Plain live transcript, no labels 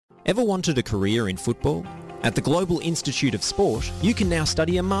Ever wanted a career in football? At the Global Institute of Sport, you can now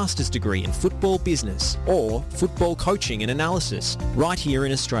study a master's degree in football business or football coaching and analysis right here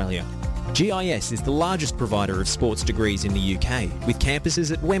in Australia. GIS is the largest provider of sports degrees in the UK, with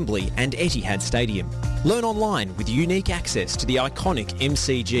campuses at Wembley and Etihad Stadium. Learn online with unique access to the iconic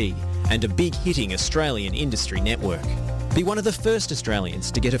MCG and a big-hitting Australian industry network. Be one of the first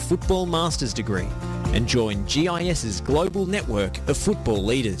Australians to get a football master's degree and join GIS's global network of football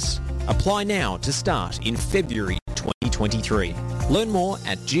leaders. Apply now to start in February 2023. Learn more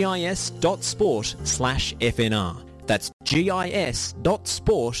at gis.sport/FNR. That's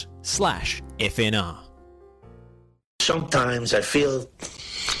gis.sport/FNR. Sometimes I feel,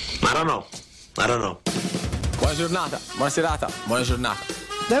 I don't know. Buona giornata, buona serata, buona giornata.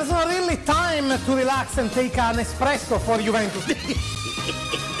 There's not really time to relax and take an espresso for Juventus.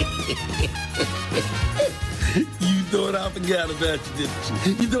 You thought I forgot about you,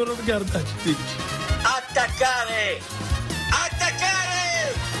 didn't you? Attaccare! Attaccare!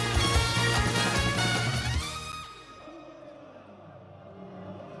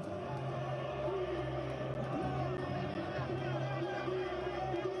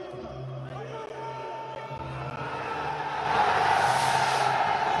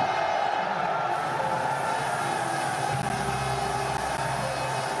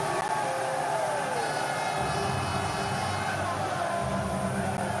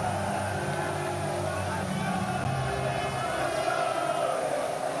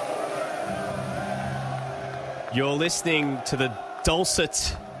 You're listening to the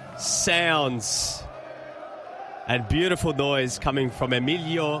dulcet sounds and beautiful noise coming from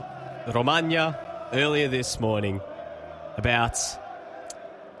Emilia Romagna earlier this morning. About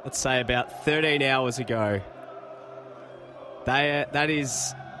 13 hours ago. That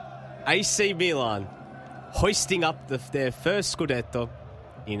is AC Milan hoisting up their first Scudetto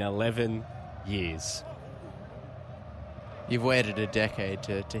in 11 years. You've waited a decade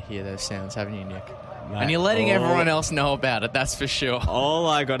to hear those sounds, haven't you, Nick? Mate, and you're letting everyone else know about it, that's for sure. All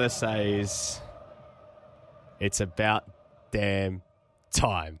I gotta say is it's about damn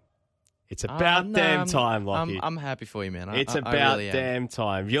time. It's about damn time, Lockie. I'm happy for you, man. It's about really damn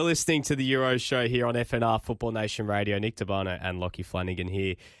time. You're listening to the Euro Show here on FNR Football Nation Radio. Nick Tabano and Lockie Flanagan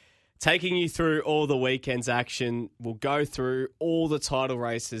here, taking you through all the weekend's action. We'll go through all the title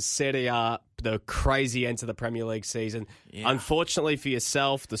races, Serie A, the crazy end to the Premier League season. Yeah. Unfortunately for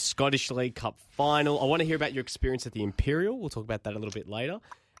yourself, the Scottish League Cup final. I want to hear about your experience at the Imperial. We'll talk about that a little bit later.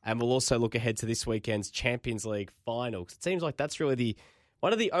 And we'll also look ahead to this weekend's Champions League final. It seems like that's really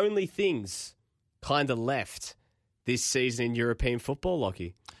one of the only things kind of left this season in European football,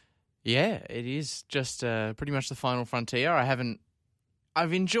 Lockie. Yeah, it is just pretty much the final frontier. I've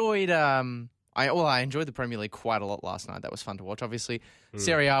enjoyed. I enjoyed the Premier League quite a lot last night. That was fun to watch. Obviously,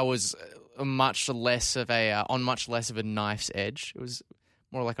 Serie A was on much less of a knife's edge. It was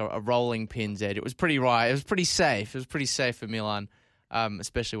more like a rolling pin's edge. It was pretty right. It was pretty safe. It was pretty safe for Milan,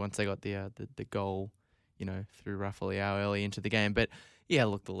 especially once they got the goal, through Rafael early into the game. But yeah,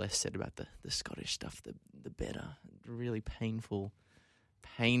 look, the less said about the Scottish stuff, the better. Really painful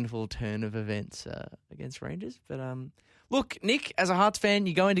turn of events against Rangers, but. Look, Nick, as a Hearts fan,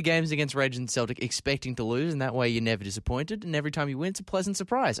 you go into games against Rangers and Celtic expecting to lose, and that way you're never disappointed, and every time you win, it's a pleasant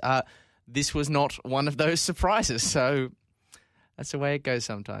surprise. This was not one of those surprises, so that's the way it goes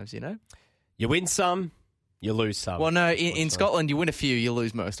sometimes, You win some, you lose some. Well, no, in Scotland, you win a few, you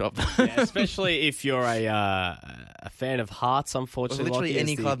lose most of them. Yeah, especially if you're a fan of Hearts, unfortunately. Well, literally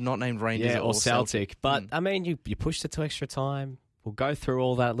any club not named Rangers or Celtic. But, I mean, you pushed it to extra time. We'll go through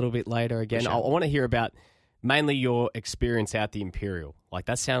all that a little bit later again. Sure. I want to hear about mainly your experience out the Imperial. Like,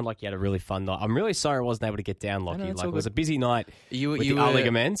 that sounded like you had a really fun night. I'm really sorry I wasn't able to get down, Lockie. It was a busy night with the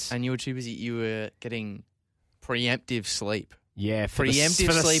Allegamen's. And you were too busy. You were getting preemptive sleep. Yeah,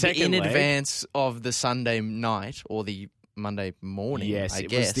 preemptive sleep in advance of the Sunday night or the Monday morning, yes, I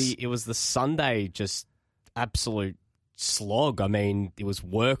guess. It was the Sunday just absolute slog. I mean, it was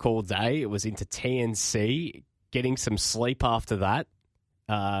work all day. It was into TNC, getting some sleep after that.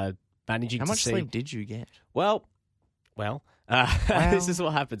 How much sleep did you get? Well, this is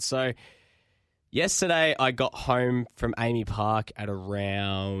what happened. So, yesterday I got home from Amy Park at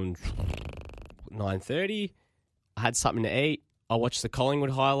around 9:30. I had something to eat. I watched the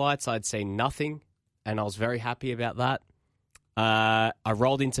Collingwood highlights. I'd seen nothing, and I was very happy about that. I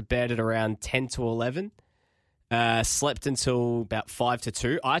rolled into bed at around 10 to 11. Slept until about 5 to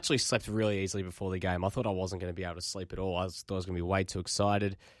 2. I actually slept really easily before the game. I thought I wasn't going to be able to sleep at all. I thought I was going to be way too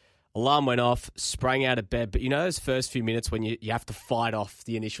excited. Alarm went off, sprang out of bed. But you know those first few minutes when you have to fight off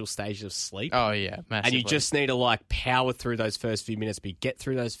the initial stage of sleep? Oh, yeah, massively. And you just need to like power through those first few minutes. But you get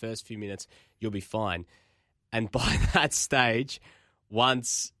through those first few minutes, you'll be fine. And by that stage,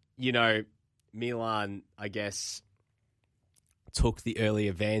 once, Milan, I guess, took the early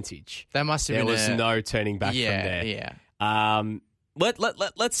advantage, That must have there been was no turning back from there. Yeah.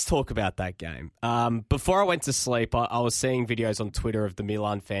 Let's talk about that game. Before I went to sleep, I was seeing videos on Twitter of the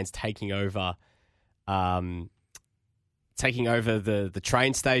Milan fans taking over the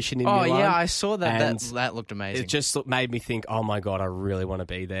train station in Milan. Oh, yeah, I saw that. And That looked amazing. it just made me think, oh my God, I really want to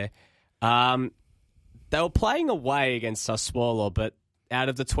be there. They were playing away against Sassuolo, but out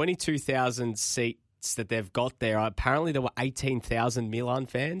of the 22,000 seats that they've got there, apparently there were 18,000 Milan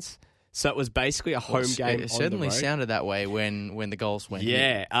fans. So it was basically a home game. It certainly sounded that way when the goals went in.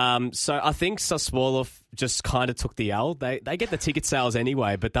 Yeah. So I think Sassuolo just kind of took the L. They get the ticket sales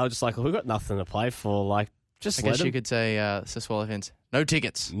anyway, but they were just like, we've got nothing to play for. Like, just I guess you could say Sassuolo fans, no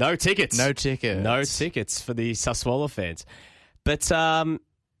tickets. No tickets. No tickets. No tickets for the Sassuolo fans. But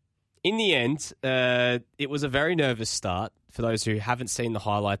in the end, it was a very nervous start. For those who haven't seen the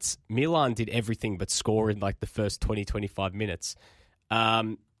highlights, Milan did everything but score in like the first 20, 25 minutes.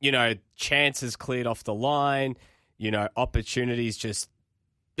 Chances cleared off the line, opportunities just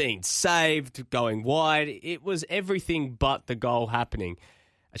being saved, going wide. It was everything but the goal happening.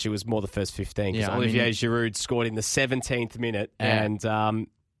 Actually, it was more the first 15 because Olivier Giroud scored in the 17th minute. Yeah. And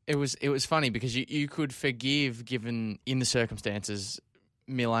it was funny because you could forgive, given in the circumstances,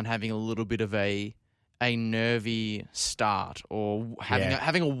 Milan having a little bit of a nervy start or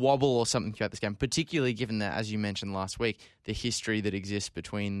having a wobble or something throughout this game, particularly given that, as you mentioned last week, the history that exists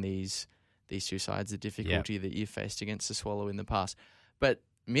between these two sides, the difficulty that you've faced against Sassuolo in the past. But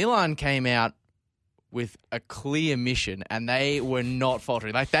Milan came out with a clear mission and they were not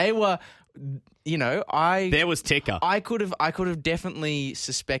faltering. Like they were, there was ticker. I could have definitely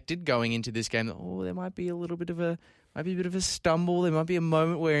suspected going into this game that there might be a little bit of a stumble. There might be a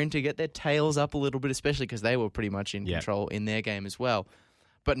moment wherein to get their tails up a little bit, especially because they were pretty much in control in their game as well.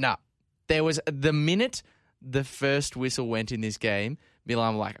 But no, there was the minute the first whistle went in this game,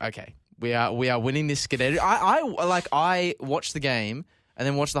 Milan were like, okay, we are winning this Scudetto. I watched the game and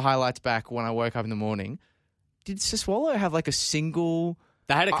then watched the highlights back when I woke up in the morning. Did Sassuolo have like a single?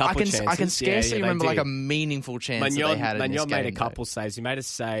 They had a couple chances. I can scarcely remember like a meaningful chance that they had in this game. Magnon made a couple saves. He made a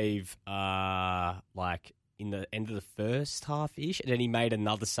save in the end of the first half-ish, and then he made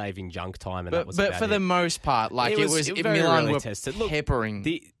another save in junk time, and that was about for the most part, Milan were tested. Peppering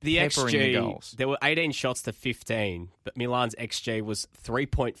the XG, the goals. There were 18 shots to 15, but Milan's XG was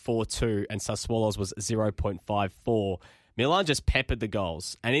 3.42 and Sassuolo's was 0.54. Milan just peppered the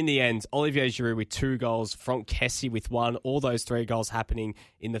goals, and in the end, Olivier Giroud with 2 goals, Franck Kessie with 1, all those 3 goals happening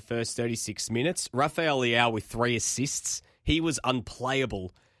in the first 36 minutes. Rafael Leao with 3 assists. He was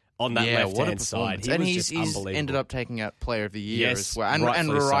unplayable on that left-hand side. He's ended up taking out Player of the Year as well.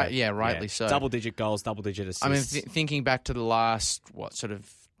 Rightly so. Double-digit goals, double-digit assists. I mean, thinking back to the last,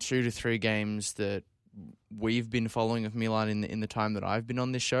 2 to 3 games that we've been following of Milan in the time that I've been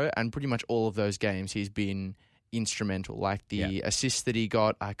on this show, and pretty much all of those games he's been instrumental. Like the assist that he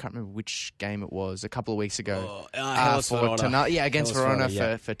got, I can't remember which game it was, a couple of weeks ago. Against Verona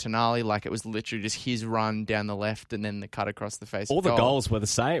for Tonali. Like it was literally just his run down the left and then the cut across the face. All the goals were the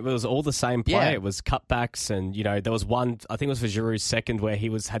same. It was all the same play. Yeah. It was cutbacks, and there was one, I think it was for Giroud's second, where he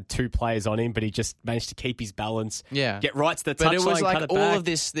had 2 players on him, but he just managed to keep his balance. Yeah, get right to the touchline. But it was like cut it all back. of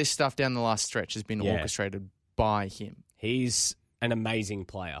this stuff down the last stretch has been orchestrated by him. He's an amazing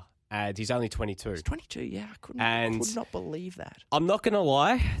player. And he's only 22. He's 22, yeah. I could not believe that. I'm not going to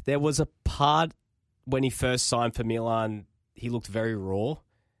lie. There was a part when he first signed for Milan, he looked very raw.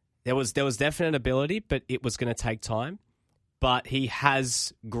 There was definite ability, but it was going to take time. But he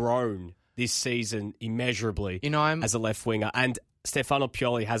has grown this season immeasurably as a left winger. And Stefano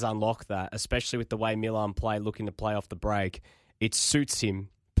Pioli has unlocked that, especially with the way Milan play, looking to play off the break. It suits him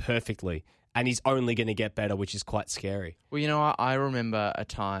perfectly. And he's only going to get better, which is quite scary. Well, I remember a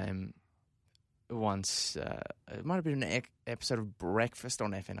time once, it might have been an episode of Breakfast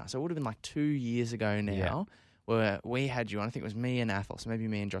on FNR, so it would have been like 2 years ago now, where we had you on. I think it was me and Athos, maybe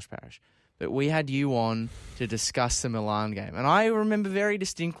me and Josh Parrish. But we had you on to discuss the Milan game. And I remember very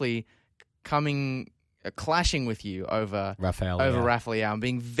distinctly clashing with you over Rafael Leao and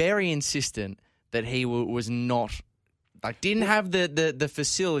being very insistent that he was not... didn't have the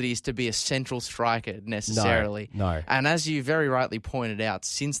facilities to be a central striker necessarily. No. And as you very rightly pointed out,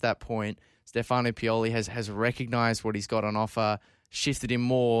 since that point, Stefano Pioli has recognised what he's got on offer, shifted him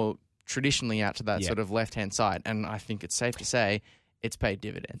more traditionally out to that sort of left-hand side. And I think it's safe to say it's paid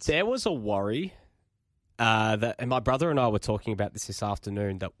dividends. There was a worry and my brother and I were talking about this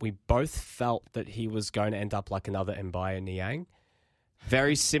afternoon, that we both felt that he was going to end up like another Mbaye Niang.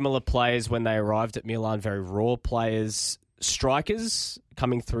 Very similar players when they arrived at Milan, very raw players, strikers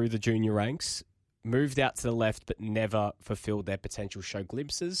coming through the junior ranks, moved out to the left but never fulfilled their potential, show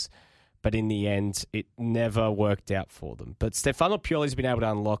glimpses. But in the end, it never worked out for them. But Stefano Pioli's been able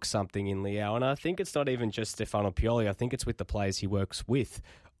to unlock something in Leao, and I think it's not even just Stefano Pioli. I think it's with the players he works with.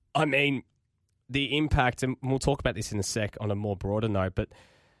 I mean, the impact, and we'll talk about this in a sec on a more broader note, but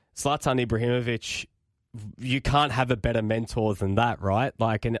Zlatan Ibrahimovic, you can't have a better mentor than that, right?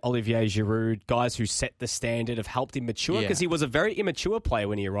 Like an Olivier Giroud, guys who set the standard, have helped him mature, because he was a very immature player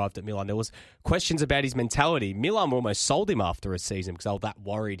when he arrived at Milan. There was questions about his mentality. Milan almost sold him after a season because they were that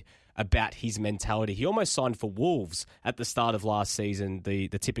worried about his mentality. He almost signed for Wolves at the start of last season, the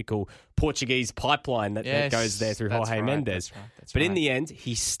typical Portuguese pipeline that goes there through Jorge Mendes. But in the end,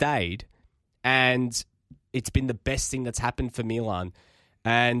 he stayed, and it's been the best thing that's happened for Milan.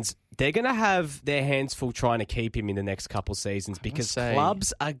 And they're going to have their hands full trying to keep him in the next couple seasons, because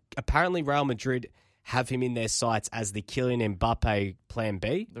clubs are apparently Real Madrid have him in their sights as the Kylian Mbappe plan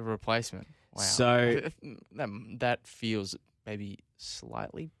B. The replacement. Wow. So that feels maybe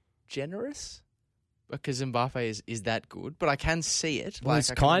slightly generous, because Mbappe is that good, but I can see it. Well, he's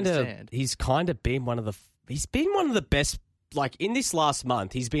kind of been one of the best. Like in this last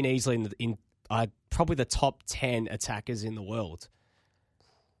month, he's been easily in probably the top 10 attackers in the world.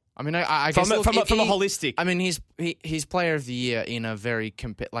 I mean, I guess from a holistic. I mean, he's player of the year in a very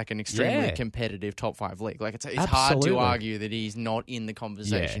an extremely competitive top 5 league. Like it's hard to argue that he's not in the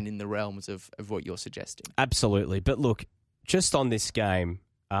conversation in the realms of what you're suggesting. Absolutely, but look, just on this game,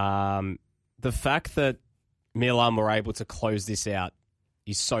 the fact that Milan were able to close this out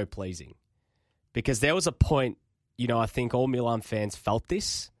is so pleasing, because there was a point, I think all Milan fans felt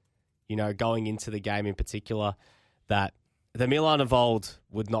this, going into the game in particular, that the Milan of old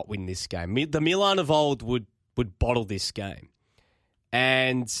would not win this game. The Milan of old would bottle this game.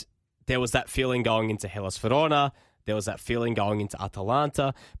 And there was that feeling going into Hellas Verona. There was that feeling going into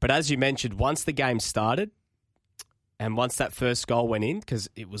Atalanta. But as you mentioned, once the game started and once that first goal went in, because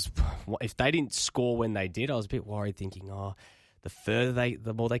if they didn't score when they did, I was a bit worried, thinking,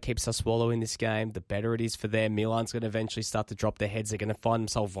 the more they keep Sassuolo in this game, the better it is for them. Milan's going to eventually start to drop their heads. They're going to find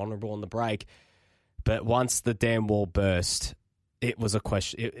themselves vulnerable on the break. But once the damn wall burst, it was a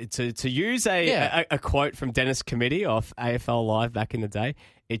question. To use a quote from Dennis Committee off AFL Live back in the day,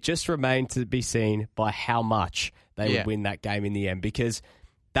 it just remained to be seen by how much they would win that game in the end, because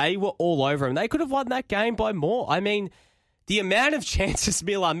they were all over them. They could have won that game by more. I mean, the amount of chances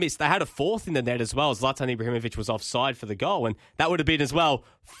Milan missed, they had a fourth in the net as well. Zlatan Ibrahimovic was offside for the goal, and that would have been as well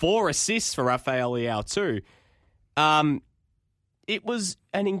 4 assists for Rafael Leao too. It was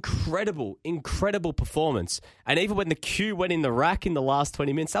an incredible, incredible performance. And even when the queue went in the rack in the last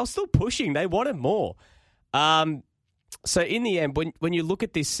 20 minutes, they were still pushing. They wanted more. So in the end, when you look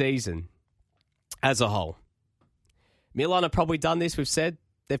at this season as a whole, Milan have probably done this. We've said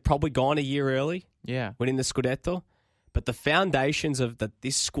they've probably gone a year early, winning the Scudetto. But the foundations that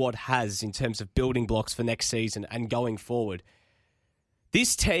this squad has in terms of building blocks for next season and going forward,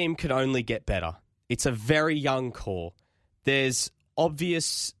 this team can only get better. It's a very young core. There's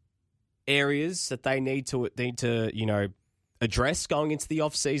obvious areas that they need to address going into the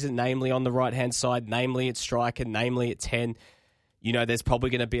off-season, namely on the right-hand side, namely at striker, namely at 10. There's probably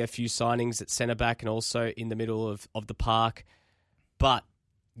going to be a few signings at centre-back and also in the middle of the park. But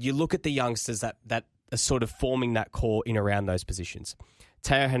you look at the youngsters that are sort of forming that core in around those positions.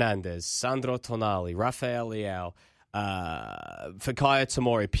 Teo Hernandez, Sandro Tonali, Rafael Leao, Fikayo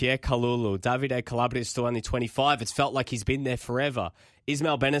Tomori, Pierre Kalulu, Davide Calabria is still only 25. It's felt like he's been there forever.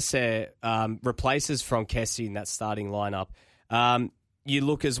 Ismail Benacer replaces Franck Kessie in that starting lineup. You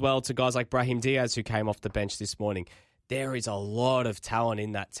look as well to guys like Brahim Diaz, who came off the bench this morning. There is a lot of talent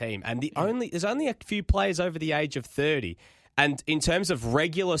in that team. And there's only a few players over the age of 30. And in terms of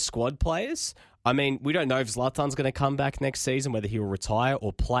regular squad players, I mean, we don't know if Zlatan's going to come back next season, whether he will retire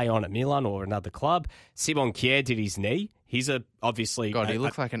or play on at Milan or another club. Simon Kjær did his knee. He's obviously... God, he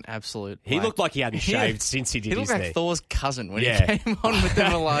looked like an absolute... He looked like he hadn't shaved since he did his knee. He looked like Thor's cousin when he came on with the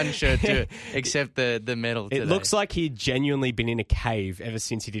Milan shirt too, except the medal today. It looks like he'd genuinely been in a cave ever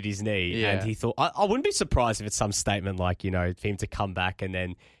since he did his knee. Yeah. And he thought... I wouldn't be surprised if it's some statement like, for him to come back and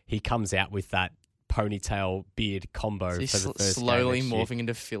then he comes out with that ponytail beard combo for the first slowly game morphing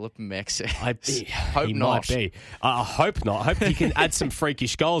into Philip Mex. Hope he not. Might be. I hope not. I hope he can add some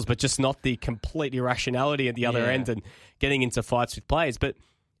freakish goals, but just not the complete irrationality at the other end and getting into fights with players. But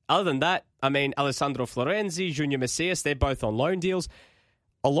other than that, I mean, Alessandro Florenzi, Junior Messias, they're both on loan deals.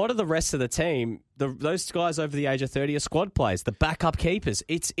 A lot of the rest of the team, those guys over the age of 30 are squad players, the backup keepers.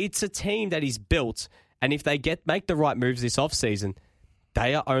 It's a team that is built, and if they make the right moves this offseason,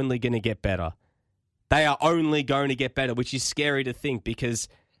 they are only going to get better. They are only going to get better, which is scary to think because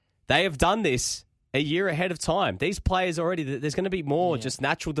they have done this a year ahead of time. These players already, there's going to be more just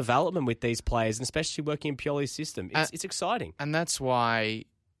natural development with these players, and especially working in Pioli's system. It's exciting. And that's why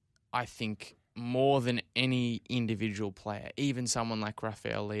I think more than any individual player, even someone like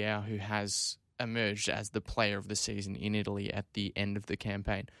Rafael Leao, who has emerged as the player of the season in Italy at the end of the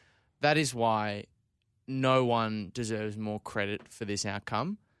campaign, that is why no one deserves more credit for this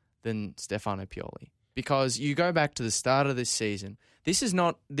outcome than Stefano Pioli. Because you go back to the start of this season, this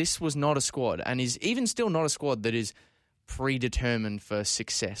was not a squad, and is even still not a squad that is predetermined for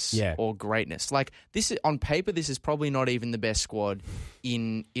success or greatness. Like this, on paper, this is probably not even the best squad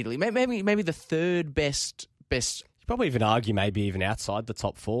in Italy. Maybe the third best. You probably even argue maybe even outside the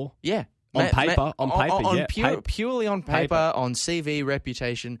top four. Yeah, on paper, purely on paper, on CV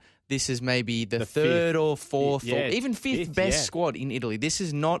reputation, this is maybe the third or fourth or even fifth best squad in Italy. This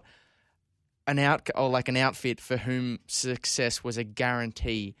is not an outfit for whom success was a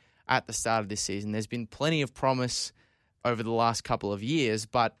guarantee at the start of this season. There's been plenty of promise over the last couple of years,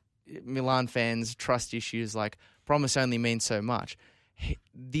 but Milan fans' trust issues, like promise only means so much.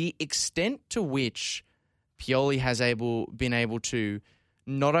 The extent to which Pioli has been able to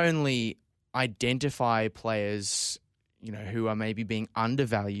not only identify players, who are maybe being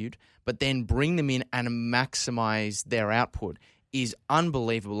undervalued, but then bring them in and maximize their output is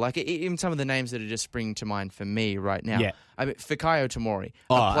unbelievable. Like even some of the names that are just springing to mind for me right now. Yeah. I mean, Fikayo Tomori,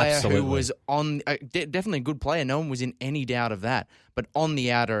 a player who was definitely a good player. No one was in any doubt of that. But on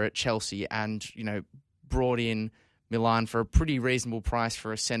the outer at Chelsea and, brought in Milan for a pretty reasonable price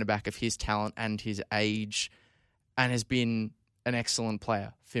for a centre-back of his talent and his age, and has been an excellent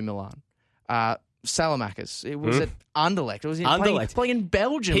player for Milan. Salamakis, it was at Anderlecht. It was playing in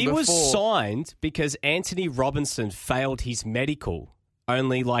Belgium. He was signed because Anthony Robinson failed his medical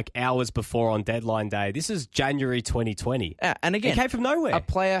only like hours before on deadline day. This is January 2020. And again, he came from nowhere. A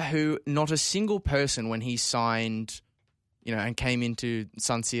player who not a single person when he signed, and came into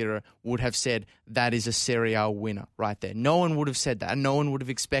San Siro would have said that is a Serie A winner right there. No one would have said that, and no one would have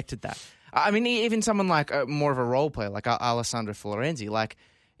expected that. I mean, even someone like more of a role player like Alessandro Florenzi, like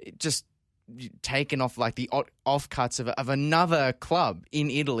just taken off like the offcuts of another club in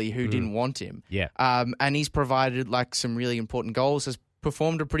Italy who didn't want him. Yeah. And he's provided like some really important goals, has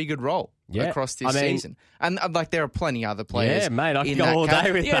performed a pretty good role across this season. And like there are plenty other players. Yeah, mate, I could go all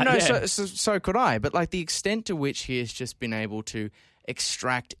day with that. No, so could I. But like the extent to which he has just been able to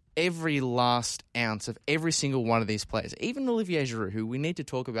extract every last ounce of every single one of these players, even Olivier Giroud, who we need to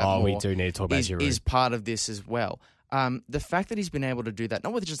talk about more. Oh, we do need to talk about Giroud. Is part of this as well. The fact that he's been able to do that,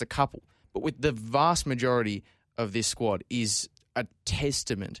 not with just a couple, but with the vast majority of this squad, is a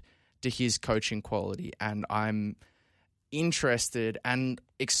testament to his coaching quality. And I'm interested and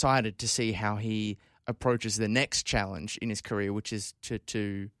excited to see how he approaches the next challenge in his career, which is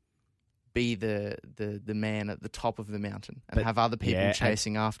to be the man at the top of the mountain and have other people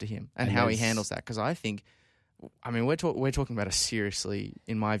chasing after him, and how he handles that. Because I think, we're talking about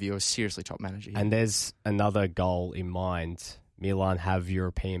in my view, a seriously top manager here. And there's another goal in mind. Milan have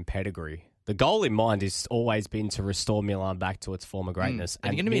European pedigree. The goal in mind has always been to restore Milan back to its former greatness.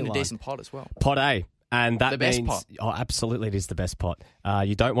 And you're going to be in a decent pot as well. Pot A. And that the best means, pot. Oh, absolutely, it is the best pot.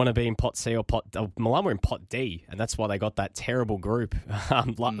 You don't want to be in pot C or pot. Milan were in pot D, and that's why they got that terrible group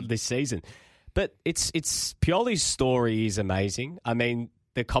this season. But it's Pioli's story is amazing. I mean,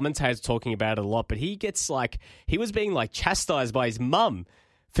 the commentators talking about it a lot, but he was being chastised by his mum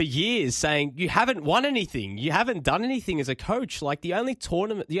for years, saying, "You haven't won anything. You haven't done anything as a coach. Like the only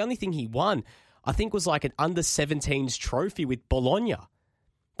thing he won, I think, was like an under-17s trophy with Bologna."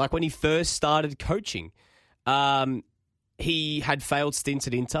 Like when he first started coaching, he had failed stints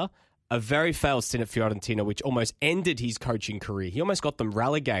at Inter, a very failed stint at Fiorentina, which almost ended his coaching career. He almost got them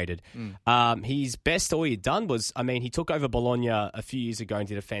relegated. His best all he'd done was, he took over Bologna a few years ago and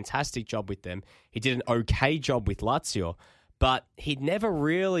did a fantastic job with them. He did an okay job with Lazio, but he'd never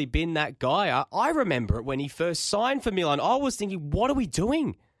really been that guy. I remember it when he first signed for Milan. I was thinking, what are we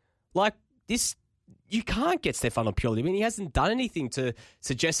doing? Like this... You can't get Stefano Pioli. He hasn't done anything to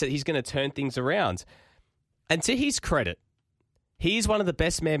suggest that he's going to turn things around. And to his credit, he is one of the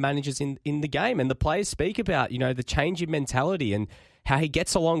best managers in the game. And the players speak about, the change in mentality and how he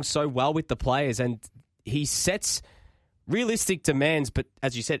gets along so well with the players. And he sets realistic demands, but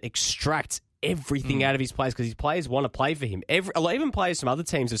as you said, extracts everything out of his players because his players want to play for him. Even players from other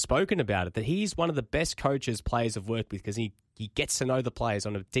teams have spoken about it, that he's one of the best coaches players have worked with because he gets to know the players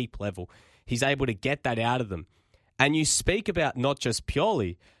on a deep level. He's able to get that out of them. And you speak about not just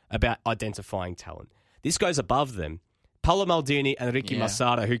purely about identifying talent. This goes above them. Paolo Maldini and Ricky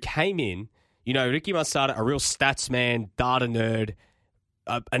Massara, who came in, Ricky Massara, a real stats man, data nerd,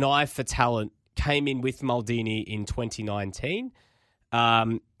 an eye for talent, came in with Maldini in 2019,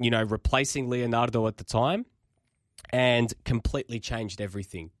 replacing Leonardo at the time, and completely changed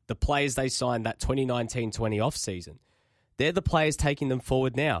everything. The players they signed that 2019-20 off-season, they're the players taking them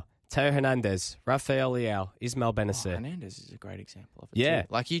forward now. Teo Hernandez, Rafael Leao, Ismail Benacer. Hernandez is a great example of it. Yeah. Too.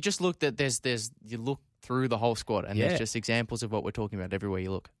 Like, you just look at you look through the whole squad, and there's just examples of what we're talking about everywhere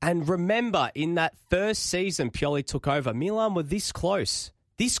you look. And remember, in that first season Pioli took over, Milan were this close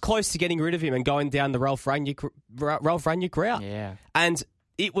to getting rid of him and going down the Ralf Rangnick route. Yeah. And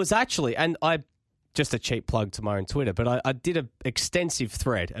it was actually, and I, just a cheap plug to my own Twitter, but I did an extensive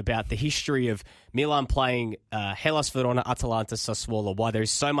thread about the history of Milan playing Hellas Verona, Atalanta, Sassuolo, why there is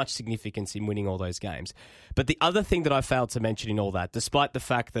so much significance in winning all those games. But the other thing that I failed to mention in all that, despite the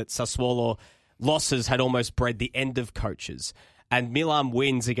fact that Sassuolo losses had almost bred the end of coaches, and Milan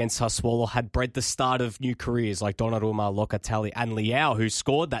wins against Sassuolo had bred the start of new careers like Donnarumma, Locatelli, and Leao, who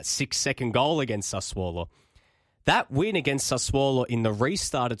scored that 6-second goal against Sassuolo. That win against Sassuolo in the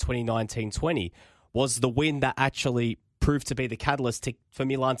restart of 2019-20 was the win that actually proved to be the catalyst for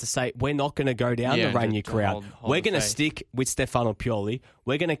Milan to say, we're not going to go down the Rangnick route. We're going to stick with Stefano Pioli.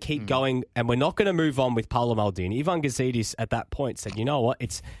 We're going to keep going, and we're not going to move on with Paolo Maldini. Ivan Gazidis at that point said, you know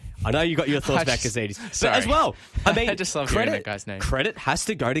what, I know you got your thoughts about Gazidis. But as well, I mean, I just love hearing that guy's name. Credit has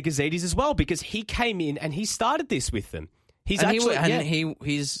to go to Gazidis as well, because he came in and he started this with them. He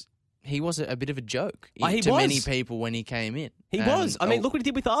was a bit of a joke to many people when he came in. He was. I mean, look what he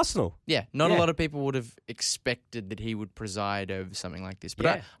did with Arsenal. Yeah, not a lot of people would have expected that he would preside over something like this.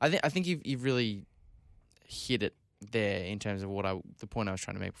 But I think you've really hit it there in terms of the point I was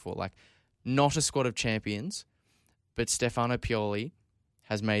trying to make before. Like, not a squad of champions, but Stefano Pioli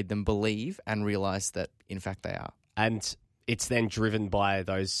has made them believe and realise that, in fact, they are. And it's then driven by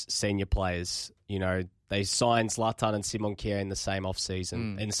those senior players. They signed Zlatan and Simon Kjaer in the same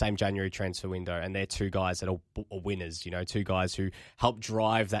off-season, in the same January transfer window, and they're two guys that are winners, two guys who help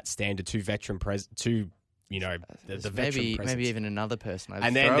drive that standard, two veteran the veteran presence. Maybe even another person I'd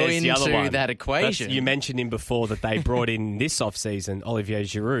and throw then there's into the other one. That equation. You mentioned him before that they brought in this off-season, Olivier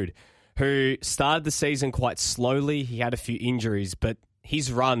Giroud, who started the season quite slowly. He had a few injuries, but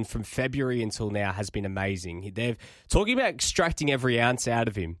his run from February until now has been amazing. They're talking about extracting every ounce out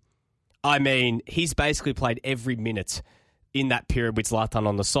of him. I mean, he's basically played every minute in that period with Zlatan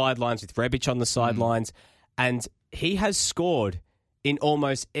on the sidelines, with Rebic on the sidelines, and he has scored in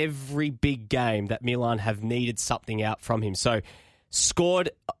almost every big game that Milan have needed something out from him. So, scored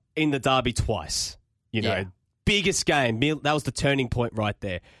in the derby twice, biggest game. That was the turning point right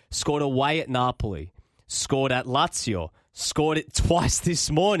there. Scored away at Napoli, scored at Lazio, scored it twice this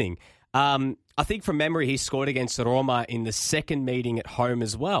morning. I think from memory, he scored against Roma in the second meeting at home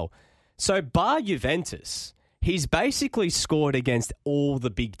as well. So, bar Juventus, he's basically scored against all the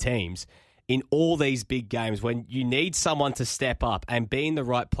big teams in all these big games when you need someone to step up and be in the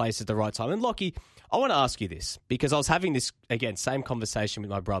right place at the right time. And, Lockie, I want to ask you this, because I was having this, again, same conversation with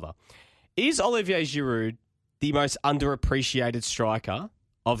my brother. Is Olivier Giroud the most underappreciated striker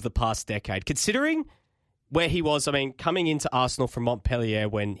of the past decade, considering where he was? I mean, coming into Arsenal from Montpellier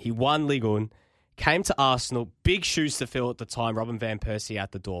when he won Ligue 1, came to Arsenal, big shoes to fill at the time, Robin van Persie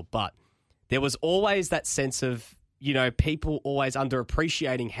out the door, but there was always that sense of, people always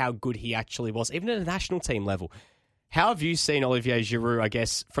underappreciating how good he actually was, even at a national team level. How have you seen Olivier Giroud, I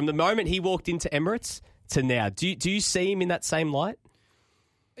guess, from the moment he walked into Emirates to now? Do you see him in that same light?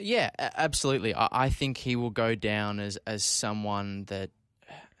 Yeah, absolutely. I think he will go down as someone that,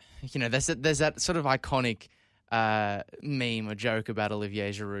 there's that sort of iconic meme or joke about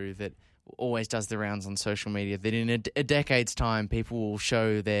Olivier Giroud that always does the rounds on social media, that in a decade's time, people will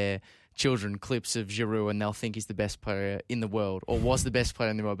show their children clips of Giroud and they'll think he's the best player in the world or was the best player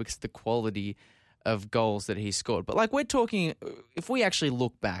in the world because of the quality of goals that he scored. But we're talking, if we actually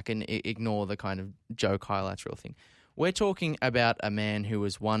look back and ignore the kind of joke highlights reel thing, we're talking about a man who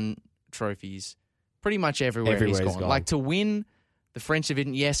has won trophies pretty much everywhere he's gone. To win the French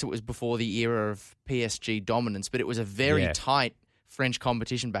division, yes, it was before the era of PSG dominance, but it was a very tight French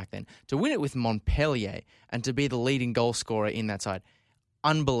competition back then. To win it with Montpellier and to be the leading goal scorer in that side,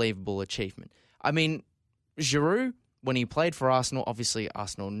 unbelievable achievement. I mean, Giroud, when he played for Arsenal, obviously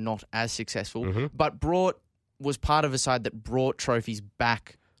Arsenal not as successful, but was part of a side that brought trophies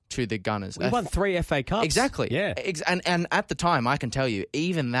back to the Gunners. We won 3 FA Cups. Exactly. Yeah. And at the time, I can tell you,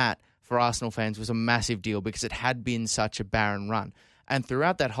 even that for Arsenal fans was a massive deal because it had been such a barren run. And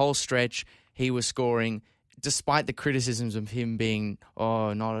throughout that whole stretch, he was scoring, despite the criticisms of him being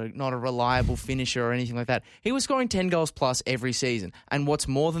not a reliable finisher or anything like that. He was scoring 10 goals plus every season. And what's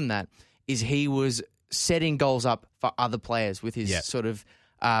more than that is he was setting goals up for other players with his sort of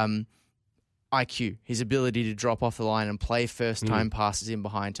IQ, his ability to drop off the line and play first-time passes in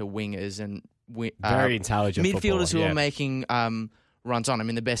behind to wingers and very intelligent midfielders who footballer, are making runs on. I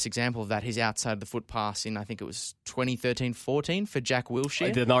mean, the best example of that, his outside-the-foot pass in, I think it was 2013-14 for Jack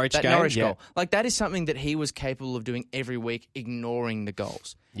Wilshere. The Norwich game? Norwich Yeah. goal. Like, that is something that he was capable of doing every week, ignoring the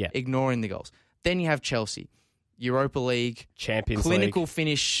goals. Yeah. Ignoring the goals. Then you have Chelsea, Europa League, Champions clinical League.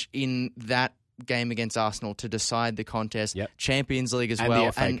 finish in that game against Arsenal to decide the contest. Yep. Champions League as And well.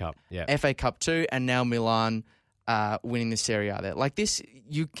 the FA Cup. Yeah. FA Cup too, and now Milan winning the Serie A there. Like this,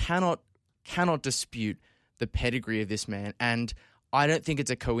 you cannot dispute the pedigree of this man. And I don't think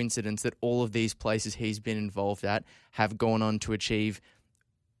it's a coincidence that all of these places he's been involved at have gone on to achieve,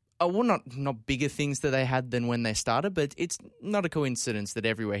 not bigger things that they had than when they started, but it's not a coincidence that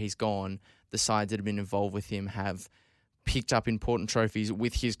everywhere he's gone, the sides that have been involved with him have picked up important trophies,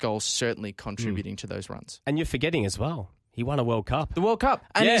 with his goals certainly contributing to those runs. And you're forgetting as well, he won a World Cup. The World Cup.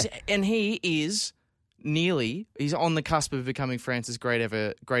 And, Yeah. he is he's on the cusp of becoming France's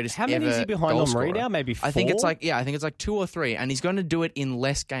greatest How many ever is he behind goal Henry scorer. now? Maybe 4? I think it's like 2 or 3, and he's going to do it in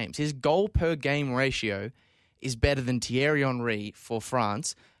less games. His goal per game ratio is better than Thierry Henry for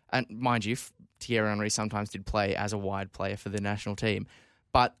France. And mind you, Thierry Henry sometimes did play as a wide player for the national team.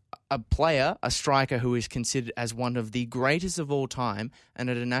 But a striker who is considered as one of the greatest of all time, and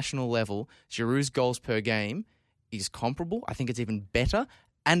at a national level, Giroud's goals per game is comparable. I think it's even better.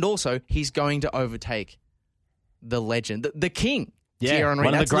 And also, he's going to overtake the legend, the king, Thierry Henry.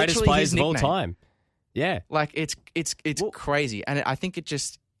 One of That's the greatest literally players his of all nickname. time. Yeah. Like, it's crazy. And I think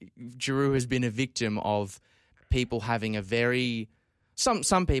Giroud has been a victim of people having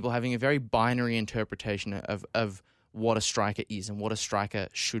some people having a very binary interpretation of what a striker is and what a striker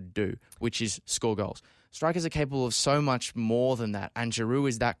should do, which is score goals. Strikers are capable of so much more than that, and Giroud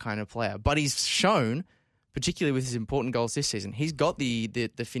is that kind of player. But he's shown, particularly with his important goals this season, he's got the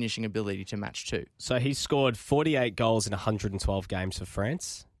finishing ability to match too. So he's scored 48 goals in 112 games for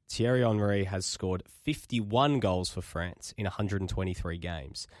France. Thierry Henry has scored 51 goals for France in 123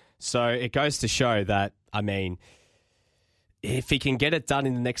 games. So it goes to show that, I mean, if he can get it done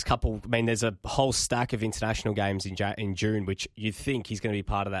in the next couple, I mean, there's a whole stack of international games in June, which you think he's going to be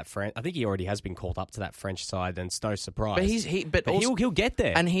part of that French. I think he already has been called up to that French side, and it's no surprise. But he'll get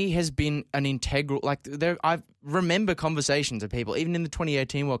there, and he has been an integral. Like I remember conversations of people, even in the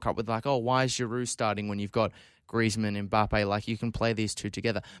 2018 World Cup, with like, "Oh, why is Giroud starting when you've got Griezmann and Mbappe? Like, you can play these two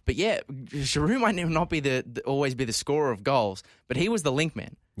together." But yeah, Giroud might not be always be the scorer of goals, but he was the link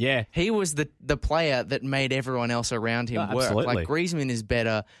man. Yeah. He was the player that made everyone else around him work. Absolutely. Like, Griezmann is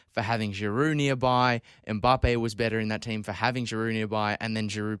better for having Giroud nearby. Mbappe was better in that team for having Giroud nearby, and then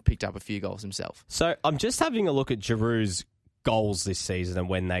Giroud picked up a few goals himself. So I'm just having a look at Giroud's goals this season and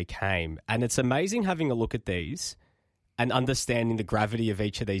when they came, and it's amazing having a look at these and understanding the gravity of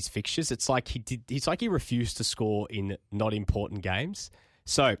each of these fixtures. It's like he refused to score in not important games.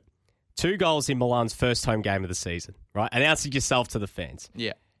 So 2 goals in Milan's first home game of the season, right? Announcing yourself to the fans.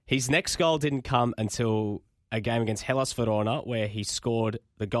 Yeah. His next goal didn't come until a game against Hellas Verona, where he scored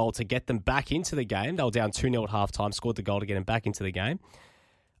the goal to get them back into the game. They were down 2-0 at halftime, scored the goal to get them back into the game.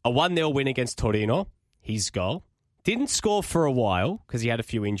 A 1-0 win against Torino, his goal. Didn't score for a while because he had a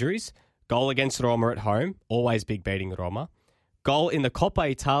few injuries. Goal against Roma at home, always big beating Roma. Goal in the Coppa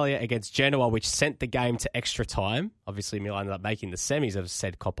Italia against Genoa, which sent the game to extra time. Obviously, Milan ended up making the semis of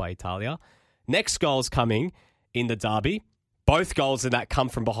said Coppa Italia. Next goal's coming in the derby. Both goals in that come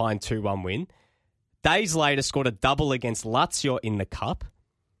from behind 2-1 win. Days later, scored a double against Lazio in the Cup.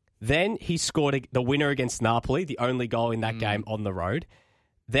 Then he scored the winner against Napoli, the only goal in that game on the road.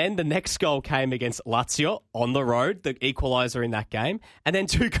 Then the next goal came against Lazio on the road, the equaliser in that game. And then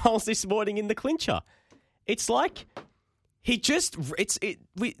 2 goals this morning in the clincher. It's like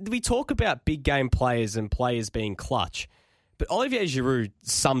we talk about big game players and players being clutch. But Olivier Giroud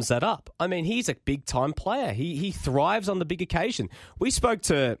sums that up. I mean, he's a big-time player. He thrives on the big occasion. We spoke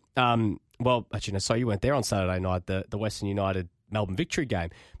to, so you weren't there on Saturday night, the Western United Melbourne Victory game.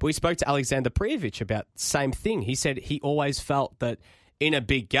 But we spoke to Alexander Prijovic about the same thing. He said he always felt that in a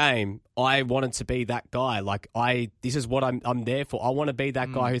big game, I wanted to be that guy. Like, this is what I'm there for. I want to be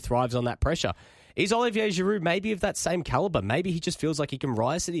that guy who thrives on that pressure. Is Olivier Giroud maybe of that same caliber? Maybe he just feels like he can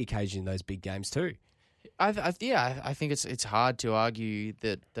rise to the occasion in those big games too. I think it's hard to argue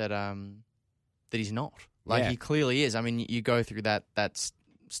that he's not. Like, he clearly is. I mean, you go through that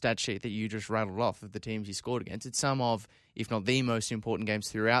stat sheet that you just rattled off of the teams he scored against. It's some of, if not the most important games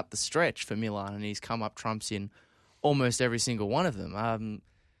throughout the stretch for Milan, and he's come up trumps in almost every single one of them.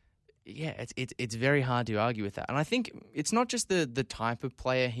 It's very hard to argue with that. And I think it's not just the type of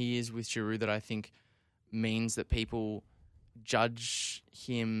player he is with Giroud that I think means that people judge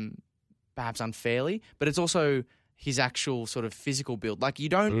him perhaps unfairly, but it's also his actual sort of physical build. Like, you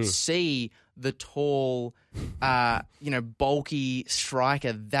don't see the tall, bulky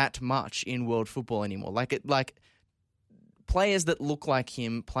striker that much in world football anymore. Like players that look like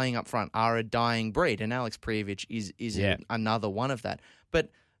him playing up front are a dying breed, and Alex Prijovic is another one of that. But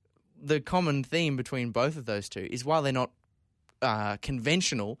the common theme between both of those two is, while they're not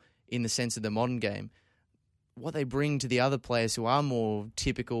conventional in the sense of the modern game, what they bring to the other players who are more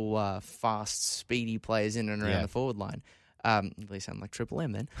typical fast, speedy players in and around the forward line. They sound like Triple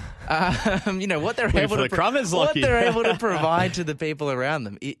M then. What they're able to provide to the people around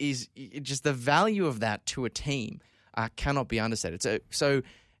them is just the value of that to a team cannot be understated. So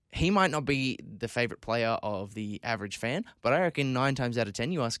he might not be the favourite player of the average fan, but I reckon 9 times out of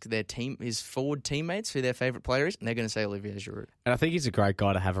 10 you ask his forward teammates who their favourite player is, and they're going to say Olivier Giroud. And I think he's a great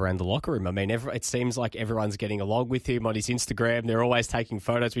guy to have around the locker room. I mean, it seems like everyone's getting along with him on his Instagram. They're always taking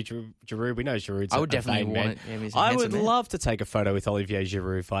photos with Giroud. We know Giroud's I would definitely want it. I would love to take a photo with Olivier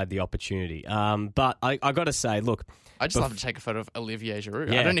Giroud if I had the opportunity. But I got to say, look, I just love to take a photo of Olivier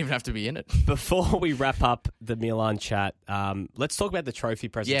Giroud. I don't even have to be in it. Before we wrap up the Milan chat, let's talk about the trophy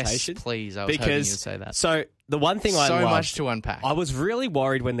presentation. Yes, please. I was hoping you would say that. So the one thing I loved, so much to unpack. I was really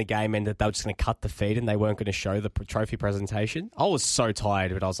worried when the game ended they were just going to cut the feed and they weren't going to show the trophy presentation. I was so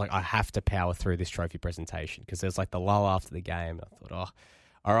tired, but I was like, I have to power through this trophy presentation because there's like the lull after the game. I thought,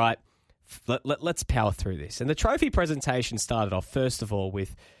 all right, let's power through this. And the trophy presentation started off, first of all,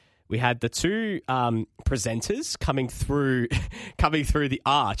 with... We had the two presenters coming through the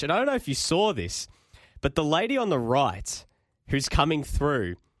arch. And I don't know if you saw this, but the lady on the right who's coming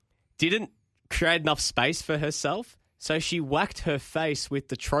through didn't create enough space for herself. So she whacked her face with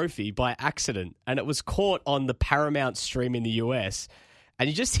the trophy by accident. And it was caught on the Paramount stream in the US. And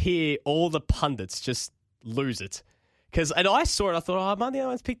you just hear all the pundits just lose it. And I saw it, I thought, am I the only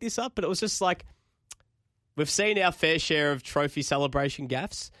one to pick this up? But it was just like, we've seen our fair share of trophy celebration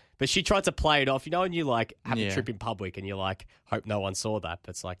gaffes. But she tried to play it off, and you like have a trip in public and you like hope no one saw that. But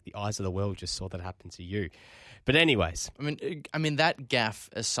it's like the eyes of the world just saw that happen to you. But anyways. I mean that gaff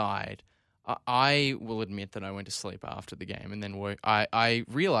aside, I will admit that I went to sleep after the game and then I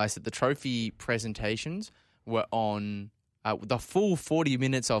realised that the trophy presentations were on, the full 40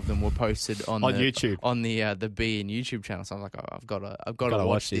 minutes of them were posted on YouTube. On the beIN YouTube channel. So I'm like, I've got to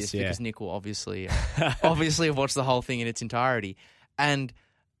watch this because Nick will obviously have watched the whole thing in its entirety. And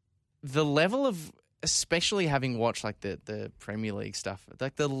the level of, especially having watched like the Premier League stuff,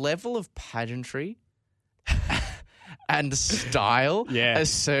 like the level of pageantry and style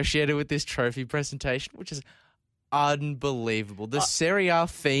associated with this trophy presentation, which is unbelievable. The Serie A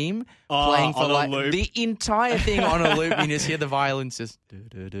theme playing for like the entire thing on a loop. You just hear the violins just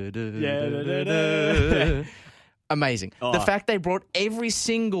amazing. The fact they brought every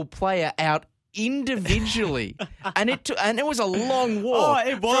single player out individually, and it was a long walk.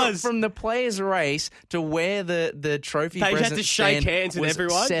 It was from the players' race to where the trophy. They had to shake hands with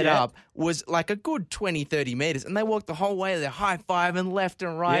everyone. Set up was like a good 20-30 meters, and they walked the whole way. They're high fiving left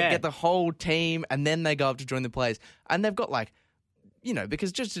and right, get the whole team, and then they go up to join the players. And they've got like,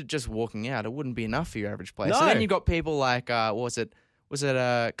 because just walking out, it wouldn't be enough for your average player. No. So then you got people like was it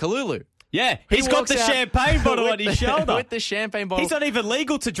Kalulu? Yeah, he's got the champagne bottle on his shoulder. With the champagne bottle. He's not even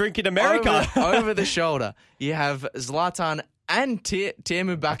legal to drink in America. Over the shoulder. You have Zlatan and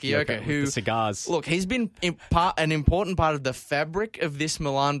Teemu Bakayoko, who... The cigars. Look, he's been an important part of the fabric of this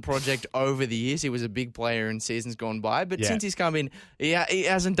Milan project over the years. He was a big player in seasons gone by, but since he's come in, he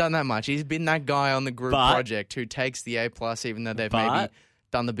hasn't done that much. He's been that guy on the group project who takes the A+, even though they've maybe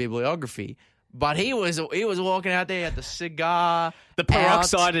done the bibliography. But he was walking out there at the cigar, the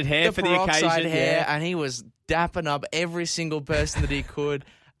peroxided hair for the occasion, and he was dapping up every single person that he could.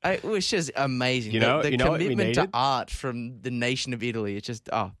 It was just amazing. The commitment to art from the nation of Italy. It's just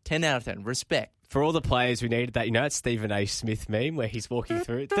 10 out of 10. Respect for all the players. We needed that. It's Stephen A. Smith meme where he's walking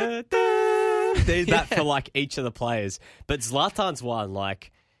through. That for like each of the players. But Zlatan's one,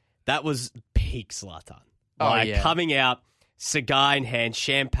 like that was peak Zlatan. Coming out. Cigar in hand,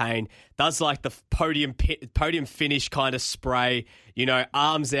 champagne, does like the podium finish kind of spray,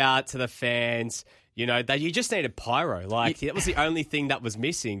 arms out to the fans, you just needed pyro. Like that was the only thing that was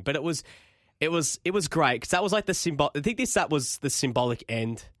missing. But it was It was great because that was like the symbol. I think that was the symbolic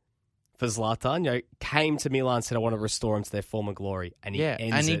end for Zlatan. You know, came to Milan and said, "I want to restore him to their former glory," and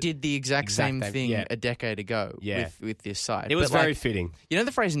he did the exact same thing a decade ago with this side. It was very fitting. You know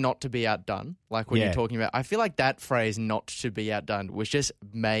the phrase "not to be outdone," like when you're talking about. I feel like that phrase "not to be outdone" was just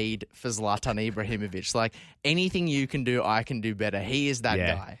made for Zlatan Ibrahimovic. Like anything you can do, I can do better. He is that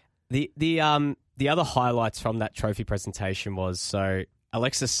guy. The other highlights from that trophy presentation was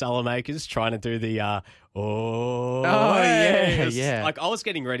Alexis Salamakers trying to do the Like I was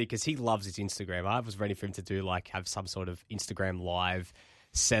getting ready because he loves his Instagram. I was ready for him to do have some sort of Instagram live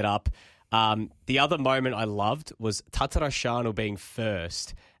setup. The other moment I loved was Tatarashanu being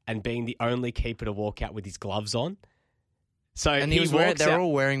first and being the only keeper to walk out with his gloves on. So they're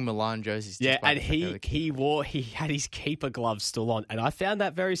all wearing Milan jerseys. Yeah, and he had his keeper gloves still on, and I found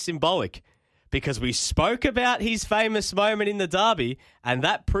that very symbolic. Because we spoke about his famous moment in the derby, and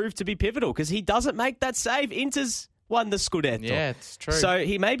that proved to be pivotal because he doesn't make that save. Inter's won the Scudetto. Yeah, it's true. So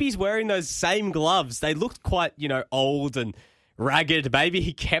he's wearing those same gloves. They looked quite, old and ragged. Maybe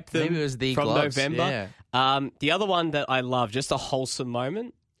he kept them Maybe it was the from gloves, November. yeah. The other one that I love, just a wholesome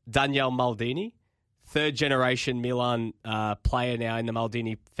moment, Daniel Maldini. Third-generation Milan player now in the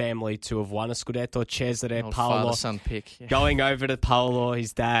Maldini family to have won a Scudetto. Cesare Paolo father-son pick. Yeah. Going over to Paolo,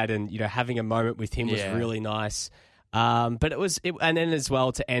 his dad, and having a moment with him was really nice. But and then as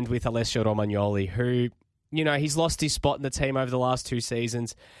well to end with Alessio Romagnoli, who he's lost his spot in the team over the last 2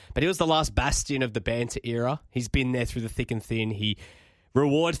 seasons, but he was the last bastion of the Banter era. He's been there through the thick and thin. He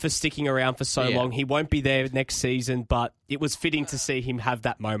reward for sticking around for so long. He won't be there next season, but it was fitting to see him have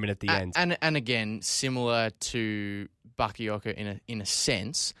that moment at the end. And again, similar to Bakayoko in a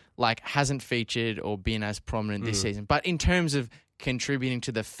sense, hasn't featured or been as prominent this season. But in terms of contributing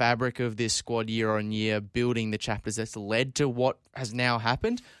to the fabric of this squad year on year, building the chapters that's led to what has now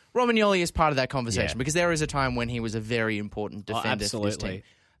happened, Romagnoli is part of that conversation because there is a time when he was a very important defender for this team.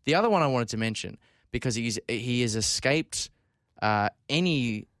 The other one I wanted to mention, because he has escaped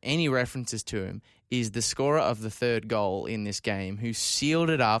any references to him, is the scorer of the third goal in this game, who sealed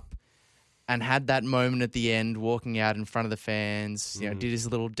it up and had that moment at the end, walking out in front of the fans, did his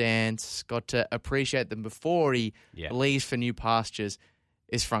little dance, got to appreciate them before he leaves for new pastures,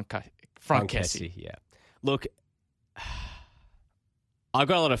 is Franck Kessie. Yeah. Look, I've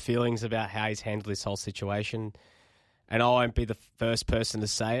got a lot of feelings about how he's handled this whole situation, and I won't be the first person to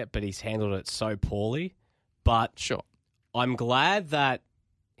say it, but he's handled it so poorly. But sure, I'm glad that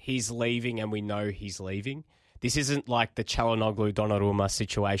he's leaving and we know he's leaving. This isn't like the Çalhanoğlu-Donnarumma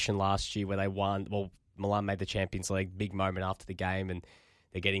situation last year where they won. Well, Milan made the Champions League, big moment after the game, and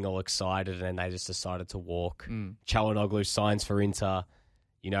they're getting all excited and then they just decided to walk. Çalhanoğlu signs for Inter,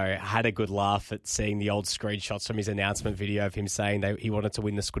 had a good laugh at seeing the old screenshots from his announcement video of him saying he wanted to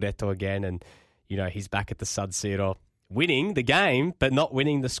win the Scudetto again, and, he's back at the San Siro winning the game but not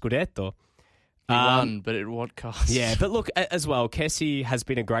winning the Scudetto. He won, but at what cost? Yeah, but look, as well, Kessie has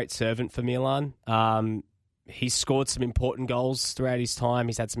been a great servant for Milan. He's scored some important goals throughout his time.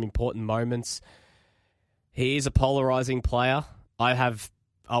 He's had some important moments. He is a polarising player. I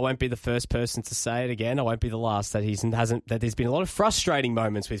won't be the first person to say it again. I won't be the last that there's been a lot of frustrating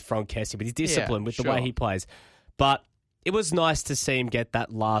moments with Franck Kessie, with his discipline, with the way he plays. But it was nice to see him get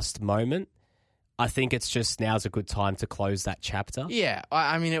that last moment. I think it's just now's a good time to close that chapter. Yeah,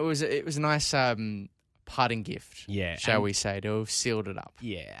 I mean, it was a nice parting gift, shall we say, to have sealed it up.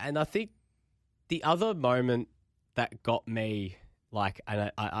 Yeah, and I think the other moment that got me,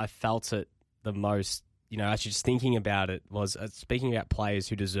 and I felt it the most, actually just thinking about it, was speaking about players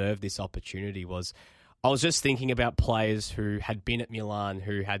who deserve this opportunity, I was just thinking about players who had been at Milan,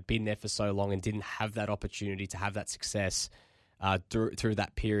 who had been there for so long and didn't have that opportunity to have that success through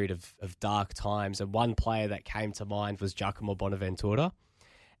that period of dark times. And one player that came to mind was Giacomo Bonaventura.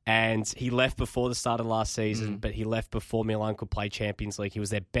 And he left before the start of last season, but he left before Milan could play Champions League. He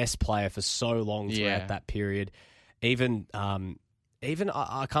was their best player for so long throughout that period. Even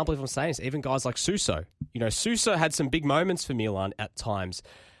I can't believe I'm saying this, even guys like Suso. Suso had some big moments for Milan at times.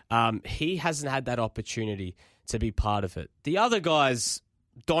 He hasn't had that opportunity to be part of it. The other guys,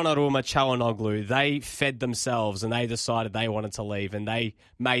 Donnarumma, Çalhanoğlu, they fed themselves and they decided they wanted to leave and they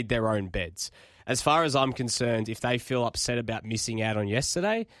made their own beds. As far as I'm concerned, if they feel upset about missing out on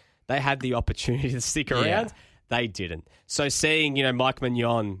yesterday, they had the opportunity to stick around. They didn't. So seeing, Mike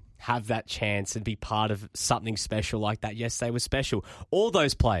Mignon have that chance and be part of something special like that, yes, they were special. All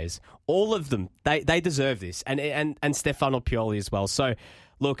those players, all of them, they deserve this. And Stefano Pioli as well. So,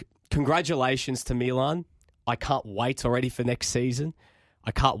 look, congratulations to Milan. I can't wait already for next season.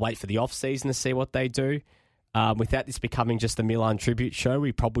 I can't wait for the off-season to see what they do. Without this becoming just a Milan tribute show,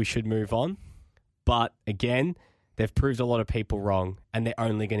 we probably should move on. But again, they've proved a lot of people wrong, and they're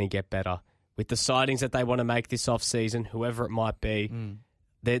only going to get better. With the signings that they want to make this off-season, whoever it might be,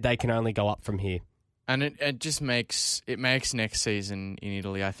 they can only go up from here. And it just makes next season in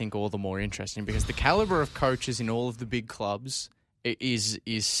Italy, I think, all the more interesting because the caliber of coaches in all of the big clubs is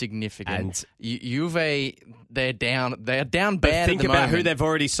significant. And Juve, they're down bad. Think about who they've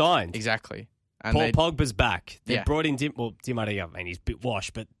already signed. Exactly. And Paul Pogba's back. They've Yeah. brought in Di Maria. I mean, he's a bit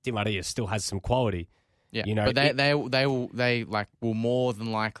washed, but Di Maria still has some quality. Yeah, You know, but they will more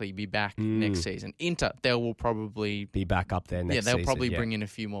than likely be back next season. Inter, they will probably Be back up there next season. they'll probably bring in a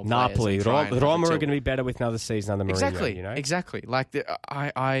few more. Napoli, players and try and have Roma a are tilt. going to be better with another season under Mourinho. Exactly, You know? exactly. Like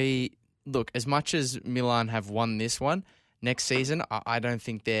I look, as much as Milan have won this one, next season I don't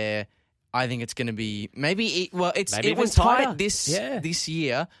think they're. I think it's going to be maybe it even was tighter. tight this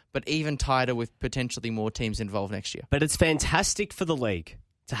year, but even tighter with potentially more teams involved next year. But it's fantastic for the league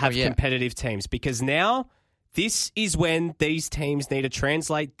to have competitive teams because now this is when these teams need to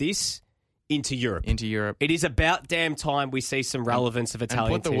translate this into Europe. It is about damn time we see some relevance of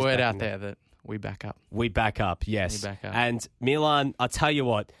Italian and put the teams word back out in there that we back up. We back up, yes. We back up. And Milan, I tell you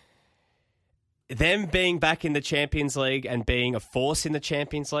what, them being back in the Champions League and being a force in the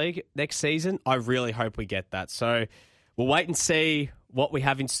Champions League next season, I really hope we get that. So we'll wait and see what we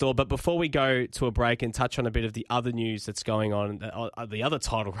have in store. But before we go to a break and touch on a bit of the other news that's going on, the other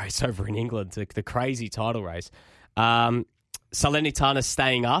title race over in England, the crazy title race, Salernitana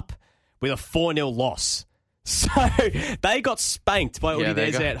staying up with a 4-0 loss. So they got spanked by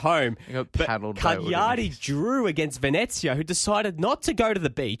Udinese at home. They got But paddled by Cagliari Udinese. drew against Venezia, who decided not to go to the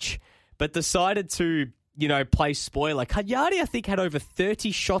beach, but decided to, play spoiler. Cagliari, I think, had over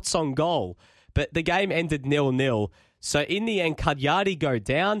 30 shots on goal, but the game ended 0-0. So in the end, Cagliari go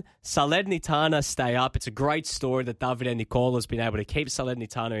down, Salernitana stay up. It's a great story that Davide Nicola has been able to keep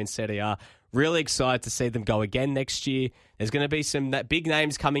Salernitana in Serie A. Really excited to see them go again next year. There's going to be some big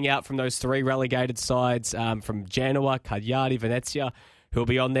names coming out from those three relegated sides, from Genoa, Cagliari, Venezia, who'll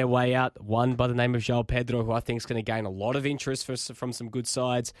be on their way out. One by the name of João Pedro, who I think is going to gain a lot of interest from some good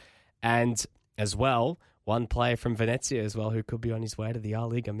sides. And as well, one player from Venezia as well who could be on his way to the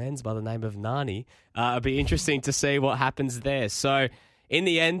A-Liga men's by the name of Nani. It'll be interesting to see what happens there. So in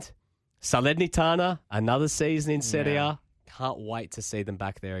the end, Salernitana, another season in Serie A. Can't wait to see them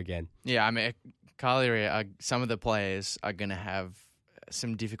back there again. Yeah, I mean, Cagliari, some of the players are going to have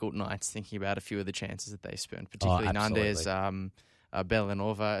some difficult nights thinking about a few of the chances that they spurned, particularly Nandes,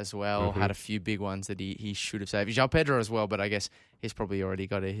 Bellanova as well, had a few big ones that he should have saved. João Pedro as well, but I guess he's probably already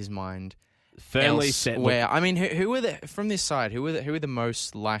got his mind firmly set. Where I mean, who are from this side? Who are the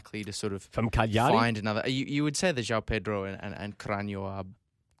most likely to sort of from Cagliari find another? You would say that João Pedro and Cragno are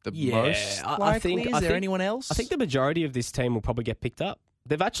the most likely. I think, Is there anyone else? I think the majority of this team will probably get picked up.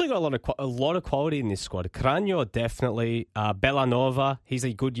 They've actually got a lot of quality in this squad. Cragno, definitely. Bellanova, he's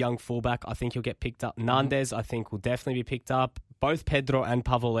a good young fullback. I think he'll get picked up. Nandes, I think, will definitely be picked up. Both Pedro and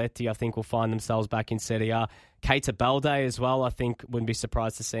Pavoletti, I think, will find themselves back in Serie A. Keita Balde as well, I think, wouldn't be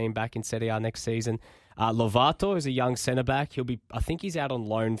surprised to see him back in Serie A next season. Lovato is a young centre-back. I think he's out on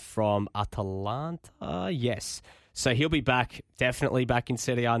loan from Atalanta. Yes. So he'll be back, definitely back in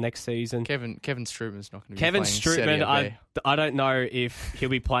Serie A next season. Kevin Strootman's not going to be Kevin playing Serie Strootman, B. I don't know if he'll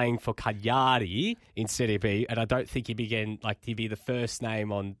be playing for Cagliari in Serie B, and I don't think he'd be the first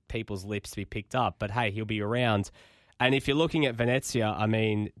name on people's lips to be picked up. But hey, he'll be around. And if you're looking at Venezia, I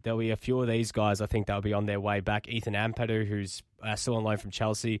mean, there'll be a few of these guys I think that'll be on their way back. Ethan Ampadu, who's still on loan from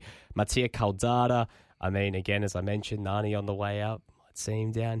Chelsea. Mattia Caldara. I mean, again, as I mentioned, Nani on the way out. Might see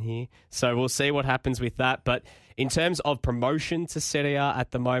him down here. So we'll see what happens with that. But in terms of promotion to Serie A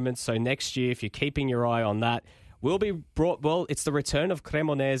at the moment, so next year, if you're keeping your eye on that, it's the return of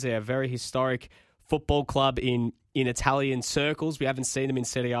Cremonese, a very historic football club in Italian circles. We haven't seen them in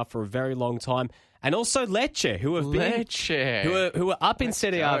Serie A for a very long time. And also Lecce, who were up in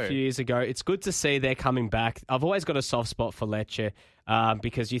Serie A a few years ago. It's good to see they're coming back. I've always got a soft spot for Lecce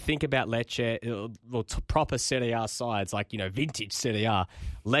because you think about Lecce, proper Serie A sides, like, vintage Serie A.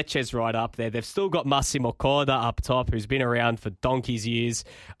 Lecce's right up there. They've still got Massimo Corda up top, who's been around for donkey's years.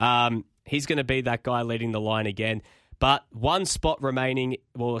 He's going to be that guy leading the line again. But one spot remaining,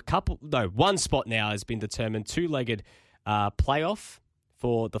 one spot now has been determined, two-legged playoff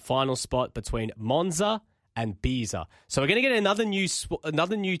for the final spot between Monza and Pisa. So we're going to get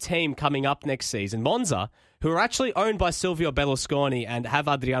another new team coming up next season. Monza, who are actually owned by Silvio Berlusconi and have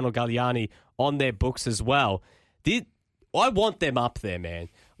Adriano Galliani on their books as well. I want them up there, man.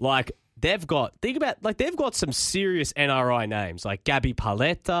 Like, they've got some serious NRI names, like Gabi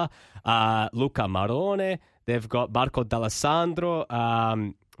Paletta, Luca Marone. They've got Marco D'Alessandro.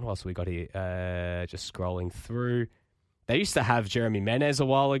 What else we got here? Just scrolling through. They used to have Jeremy Menez a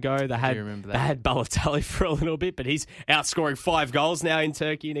while ago. They had remember that. They had Balotelli for a little bit, but he's outscoring 5 goals now in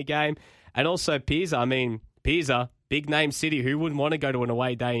Turkey in a game. And also Pisa. I mean, Pisa, big name city. Who wouldn't want to go to an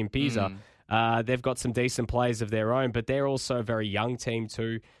away day in Pisa? They've got some decent players of their own, but they're also a very young team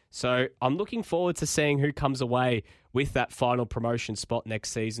too. So I'm looking forward to seeing who comes away with that final promotion spot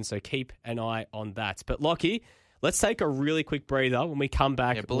next season. So keep an eye on that. But Lockie, let's take a really quick breather. When we come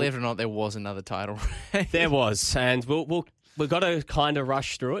back, Yeah, believe it or not, there was another title. there was, and we've got to kind of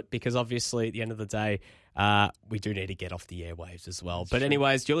rush through it because obviously at the end of the day, we do need to get off the airwaves as well. But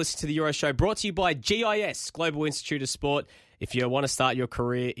anyways, you're listening to the Euro Show, brought to you by GIS, Global Institute of Sport. If you want to start your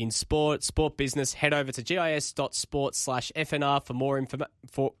career in sport business, head over to gis.sport/FNR for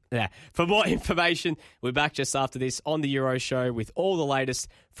more information. We're back just after this on the Euro Show with all the latest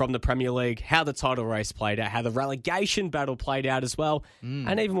from the Premier League, how the title race played out, how the relegation battle played out as well,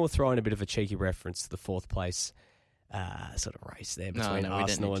 and even we'll throw in a bit of a cheeky reference to the 4th place sort of race there between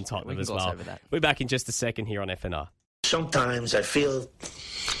Arsenal and Tottenham as well. We're back in just a second here on FNR. Sometimes I feel,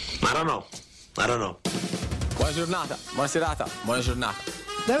 I don't know. Buona giornata, buona serata, buona giornata.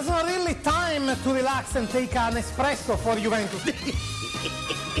 There's not really time to relax and take an espresso for Juventus.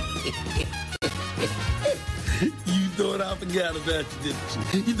 You thought I forgot about you,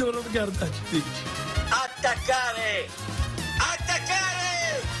 didn't you? Attaccare!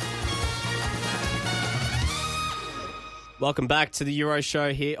 Welcome back to the Euro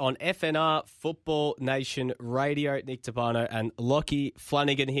Show here on FNR Football Nation Radio. Nick Tabano and Lockie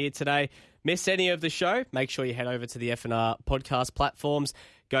Flanagan here today. Miss any of the show? Make sure you head over to the FNR podcast platforms.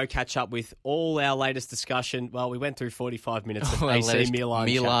 Go catch up with all our latest discussion. Well, we went through 45 minutes of AC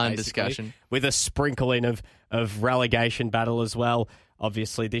Milan discussion with a sprinkling of relegation battle as well.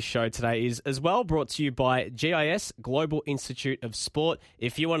 Obviously, this show today is as well brought to you by GIS, Global Institute of Sport.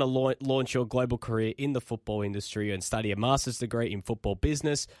 If you want to launch your global career in the football industry and study a master's degree in football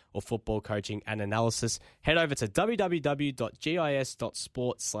business or football coaching and analysis, head over to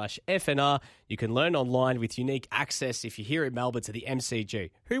www.gis.sport/FNR. You can learn online with unique access if you're here in Melbourne to the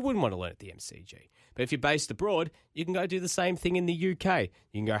MCG. Who wouldn't want to learn at the MCG? But if you're based abroad, you can go do the same thing in the UK.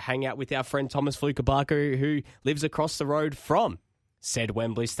 You can go hang out with our friend Thomas Flukabaku, who lives across the road from said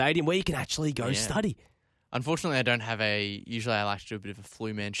Wembley Stadium, where you can actually go study. Unfortunately, I don't have usually I like to do a bit of a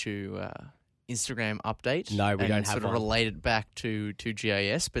Flu Manchu Instagram update. No, we don't have sort of one. relate it back to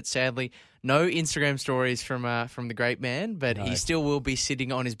GIS, but sadly, no Instagram stories from the great man, but he still will be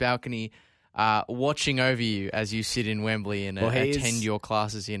sitting on his balcony watching over you as you sit in Wembley and attend your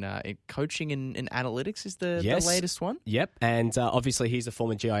classes in coaching and analytics is the latest one. Yep, and obviously he's a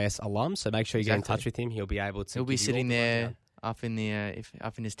former GIS alum, so make sure you get in touch with him. He'll be able to. He'll be sitting there up in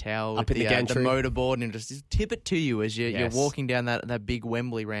his tower up with in the motorboard and just tip it to you as you're walking down that big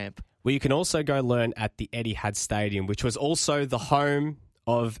Wembley ramp. Well, you can also go learn at the Etihad Stadium, which was also the home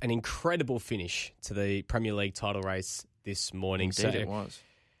of an incredible finish to the Premier League title race this morning. Indeed, it was.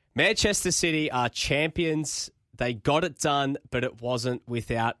 Manchester City are champions. They got it done, but it wasn't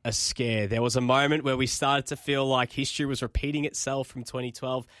without a scare. There was a moment where we started to feel like history was repeating itself from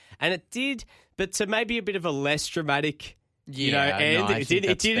 2012, and it did, but to maybe a bit of a less dramatic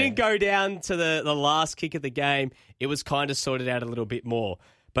it didn't go down to the last kick of the game. It was kind of sorted out a little bit more.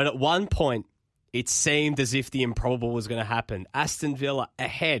 But at one point, it seemed as if the improbable was going to happen. Aston Villa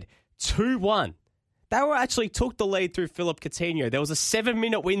ahead 2-1. They actually took the lead through Philip Coutinho. There was a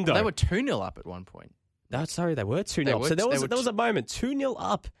 7-minute window. They were 2-0 up at one point. No, sorry, they were 2-0. So there was a moment, 2-0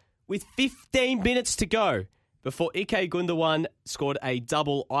 up with 15 minutes to go before Ike Gundogan scored a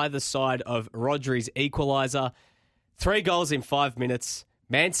double either side of Rodri's equaliser. 3 goals in 5 minutes.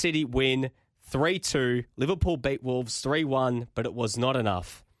 Man City win 3-2. Liverpool beat Wolves 3-1, but it was not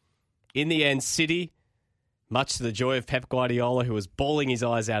enough. In the end, City, much to the joy of Pep Guardiola, who was bawling his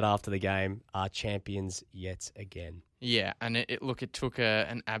eyes out after the game, are champions yet again. Yeah, and it took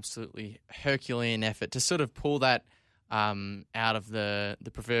an absolutely Herculean effort to sort of pull that out of the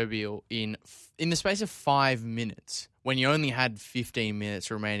proverbial in the space of 5 minutes, when you only had 15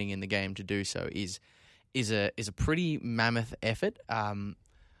 minutes remaining in the game to do so, is a pretty mammoth effort.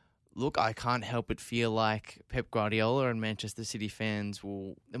 Look, I can't help but feel like Pep Guardiola and Manchester City fans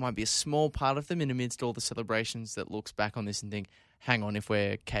there might be a small part of them in amidst all the celebrations that looks back on this and think, hang on, if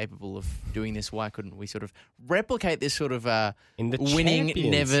we're capable of doing this, why couldn't we sort of replicate this sort of in the winning,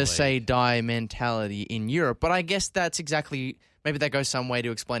 Champions never League. say die mentality in Europe? But I guess that's exactly, maybe that goes some way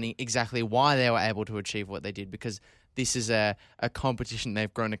to explaining exactly why they were able to achieve what they did, because this is a competition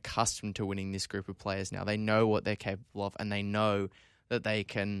they've grown accustomed to winning, this group of players now. They know what they're capable of, and they know that they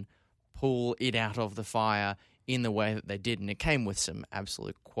can pull it out of the fire in the way that they did, and it came with some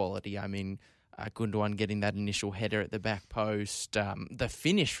absolute quality. I mean, Gundogan getting that initial header at the back post, the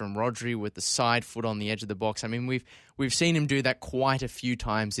finish from Rodri with the side foot on the edge of the box. I mean, we've seen him do that quite a few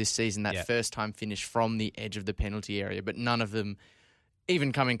times this season, that first time finish from the edge of the penalty area, but none of them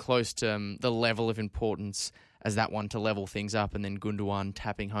even coming close to the level of importance as that one to level things up, and then Gundogan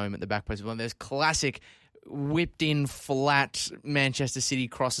tapping home at the back post. Well, there's classic whipped in flat Manchester City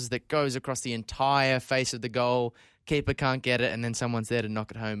crosses that goes across the entire face of the goal. Keeper can't get it, and then someone's there to knock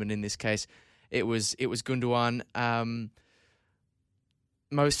it home, and in this case, it was Gundogan.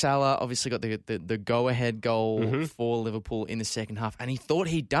 Mo Salah obviously got the go-ahead goal for Liverpool in the second half, and he thought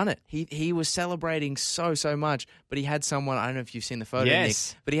he'd done it. He was celebrating so much, but he had someone, I don't know if you've seen the photo, Nick,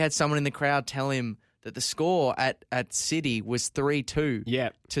 but he had someone in the crowd tell him that the score at City was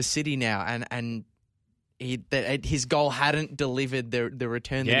 3-2 to City now, and his goal hadn't delivered the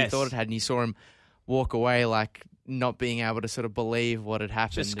return that he thought it had, and you saw him walk away like not being able to sort of believe what had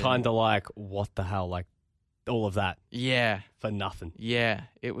happened. Just kind of like, what the hell, like all of that. Yeah. For nothing. Yeah.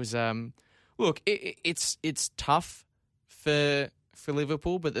 It was, look, it's tough for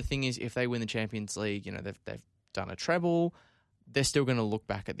Liverpool, but the thing is, if they win the Champions League, you know, they've done a treble, they're still going to look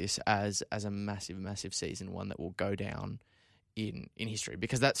back at this as a massive season, one that will go down in history,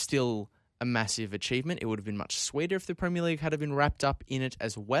 because that's still a massive achievement. It would have been much sweeter if the Premier League had been wrapped up in it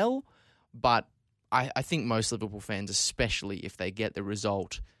as well, but I think most Liverpool fans, especially if they get the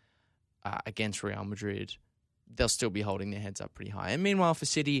result against Real Madrid, they'll still be holding their heads up pretty high. And meanwhile, for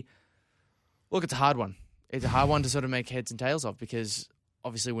City, look, it's a hard one. It's a hard one to sort of make heads and tails of, because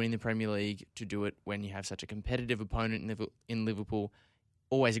obviously winning the Premier League, to do it when you have such a competitive opponent in Liverpool,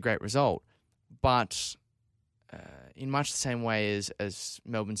 always a great result. But in much the same way as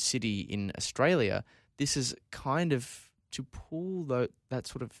Melbourne City in Australia, this is kind of to pull that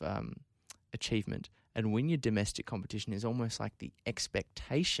sort of achievement and win your domestic competition is almost like the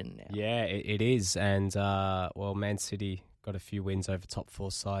expectation now. Yeah, it is. And, Man City got a few wins over top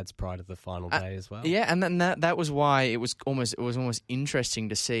four sides prior to the final day as well. Yeah, and then that was why it was almost interesting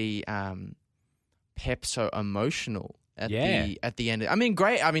to see Pep so emotional at the end. I mean,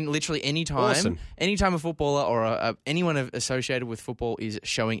 great. I mean, literally any time a footballer or anyone associated with football is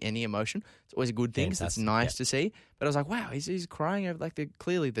showing any emotion, it's always a good thing. It's nice to see. But I was like, wow, he's crying over, like,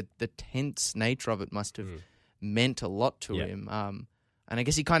 clearly the tense nature of it must have meant a lot to him. And I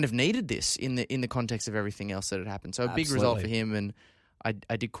guess he kind of needed this in the context of everything else that had happened. So a big result for him, and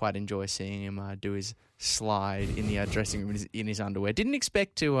I did quite enjoy seeing him do his slide in the dressing room in his underwear. Didn't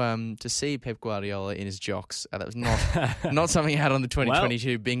expect to see Pep Guardiola in his jocks. That was not something I had on the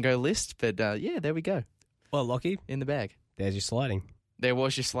 2022 bingo list. But there we go. Well, Lockie, in the bag. There's your sliding. There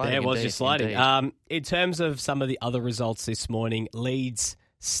was your sliding. Indeed. In terms of some of the other results this morning, Leeds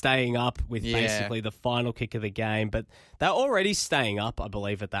staying up with basically the final kick of the game, but they're already staying up, I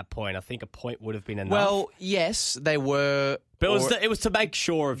believe, at that point. I think a point would have been enough. Well, yes, they were. But it was to make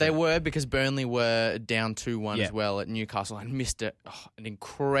sure of they were, because Burnley were down 2-1 as well at Newcastle and missed an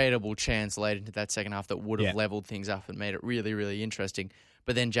incredible chance late into that second half that would have leveled things up and made it really, really interesting.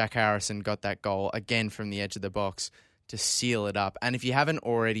 But then Jack Harrison got that goal again from the edge of the box to seal it up. And if you haven't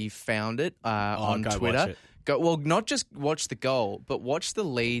already found it on Twitter, not just watch the goal, but watch the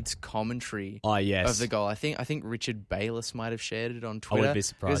Leeds commentary of the goal. I think Richard Bayless might have shared it on Twitter. I wouldn't be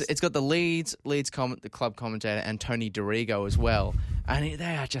surprised. It's got the the club commentator, and Tony Dorigo as well. And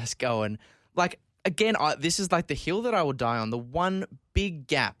they are just going, like, again, this is like the hill that I will die on. The one big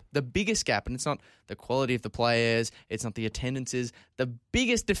gap, the biggest gap, and it's not the quality of the players, it's not the attendances. The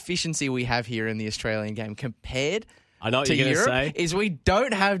biggest deficiency we have here in the Australian game compared to Europe is we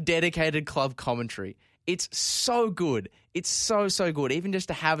don't have dedicated club commentary. It's so good. It's so good. Even just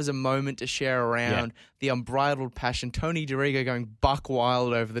to have as a moment to share around the unbridled passion. Tony Dorigo going buck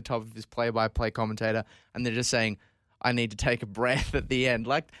wild over the top of his play-by-play commentator, and they're just saying, I need to take a breath at the end.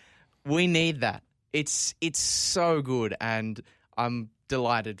 Like, we need that. It's so good, and I'm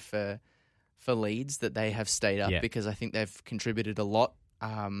delighted for Leeds that they have stayed up because I think they've contributed a lot,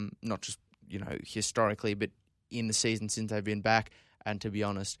 not just, historically, but in the season since they've been back. And to be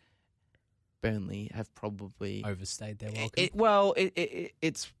honest, Burnley have probably overstayed their welcome.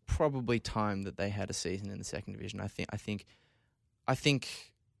 It's probably time that they had a season in the second division. I think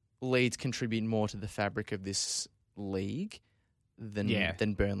Leeds contribute more to the fabric of this league than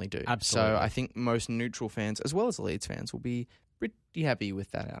Burnley do. Absolutely. So I think most neutral fans, as well as Leeds fans, will be pretty happy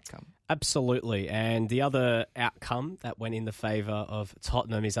with that outcome. Absolutely. And the other outcome that went in the favour of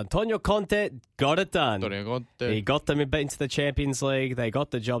Tottenham is Antonio Conte got it done. He got them into the Champions League. They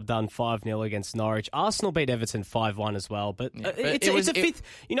got the job done 5-0 against Norwich. Arsenal beat Everton 5-1 as well. But, it's a fifth.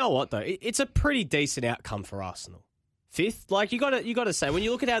 You know what, though? It's a pretty decent outcome for Arsenal. Fifth? Like, you got to say, when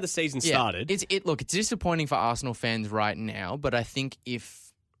you look at how the season started... It's disappointing for Arsenal fans right now, but I think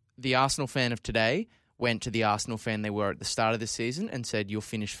if the Arsenal fan of today went to the Arsenal fan they were at the start of the season and said, you'll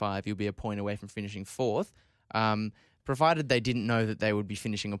finish 5, you'll be a point away from finishing 4th, provided they didn't know that they would be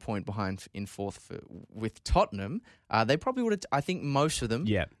finishing a point behind in 4th with Tottenham, they probably would have, I think most of them,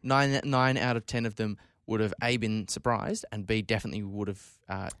 9 out of 10 of them, would have A, been surprised, and B, definitely would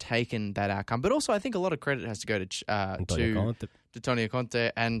have taken that outcome. But also, I think a lot of credit has to go to Antonio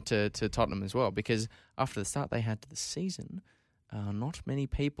Conte and to Tottenham as well, because after the start they had to the season, not many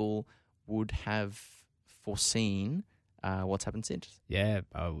people would have foreseen what's happened since. Yeah,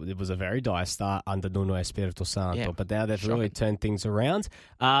 it was a very dire start under Nuno Espirito Santo, but now they've really turned things around.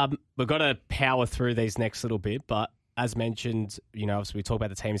 We've got to power through these next little bit, but as mentioned, obviously we talk about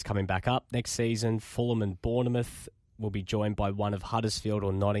the teams coming back up next season. Fulham and Bournemouth will be joined by one of Huddersfield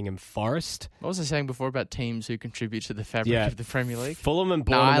or Nottingham Forest. What was I saying before about teams who contribute to the fabric of the Premier League? Fulham and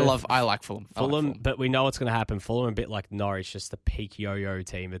Bournemouth. I like Fulham. Fulham, but we know what's going to happen. Fulham a bit like Norwich, just a peak yo-yo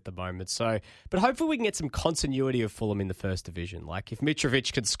team at the moment. So, but hopefully we can get some continuity of Fulham in the first division. Like if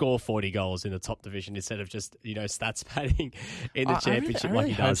Mitrovic could score 40 goals in the top division instead of just stats padding in the championship I really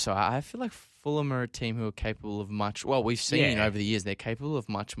like he does. So I feel like Fulham are a team who are capable of much. Well, we've seen over the years they're capable of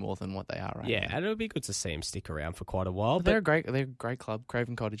much more than what they are right now. Yeah, and it would be good to see them stick around for quite a while. They're a great club.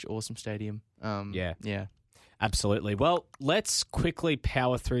 Craven Cottage, awesome stadium. Yeah, absolutely. Well, let's quickly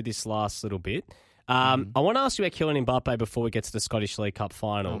power through this last little bit. I want to ask you about Kylian Mbappe before we get to the Scottish League Cup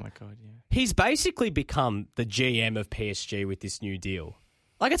final. Oh my God, yeah. He's basically become the GM of PSG with this new deal.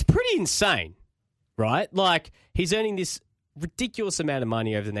 Like, it's pretty insane, right? Like, he's earning this ridiculous amount of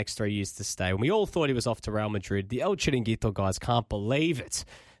money over the next 3 years to stay. When we all thought he was off to Real Madrid, the El Chiringuito guys can't believe it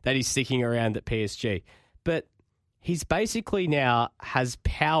that he's sticking around at PSG. But he's basically now has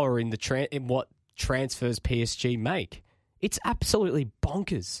power in in what transfers PSG make. It's absolutely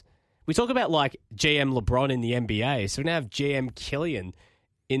bonkers. We talk about like GM LeBron in the NBA, so we now have GM Kylian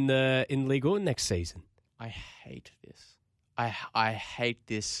in Ligue 1 next season. I hate this. I hate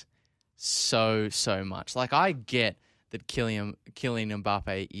this so much. Like, I get that Kylian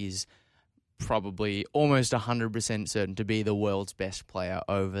Mbappe is probably almost 100% certain to be the world's best player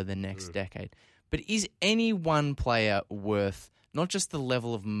over the next decade. But is any one player worth not just the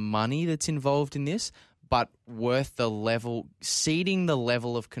level of money that's involved in this, but worth ceding the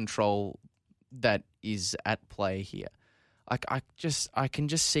level of control that is at play here? Like, I can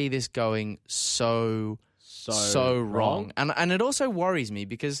just see this going so wrong. And it also worries me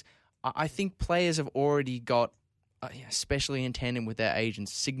because I think players have already got, especially in tandem with their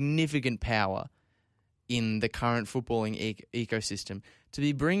agents, significant power in the current footballing ecosystem. To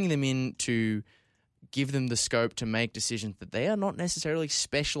be bringing them in to give them the scope to make decisions that they are not necessarily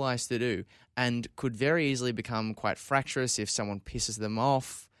specialised to do and could very easily become quite fractious if someone pisses them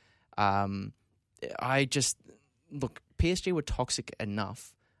off. Look, PSG were toxic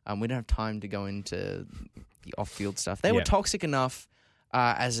enough. We don't have time to go into the off-field stuff. They were toxic enough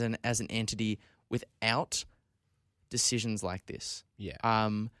as an entity without decisions like this. Yeah.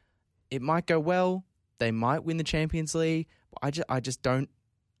 It might go well. They might win the Champions League. I just don't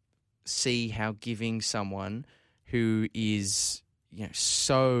see how giving someone who is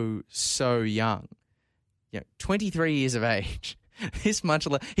so young, 23 years of age, this much,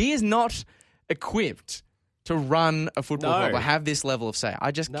 he is not equipped to run a football club or have this level of say.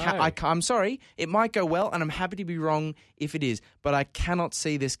 I'm sorry, it might go well, and I'm happy to be wrong if it is, but I cannot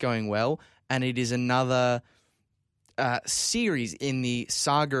see this going well, and it is another series in the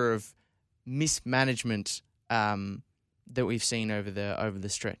saga of mismanagement that we've seen over the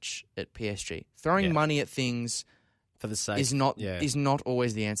stretch at PSG. Throwing money at things for the sake is not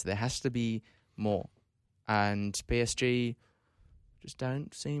always the answer. There has to be more, and PSG just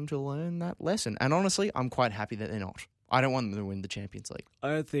don't seem to learn that lesson. And honestly, I'm quite happy that they're not. I don't want them to win the Champions League. I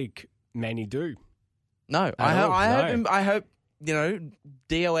don't think many do. No, I hope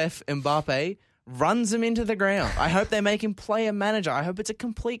DOF Mbappe runs them into the ground. I hope they make him play a manager. I hope it's a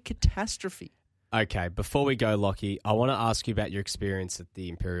complete catastrophe. Okay, before we go, Lockie, I want to ask you about your experience at the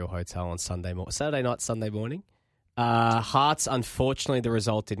Imperial Hotel on Sunday morning. Hearts, unfortunately, the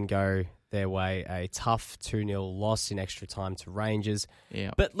result didn't go their way. A tough 2-0 loss in extra time to Rangers.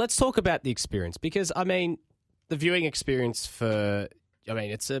 Yeah. But let's talk about the experience because, the viewing experience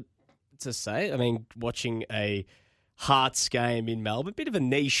watching a Hearts game in Melbourne. Bit of a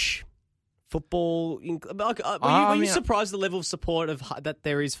niche football. Were you surprised at the level of support that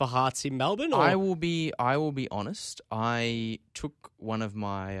there is for Hearts in Melbourne? Or? I will be honest. I took one of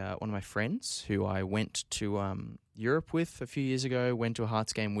my friends who I went to Europe with a few years ago. Went to a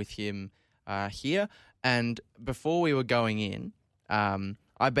Hearts game with him here, and before we were going in,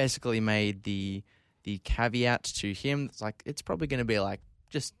 I basically made the caveat to him. It's like it's probably going to be like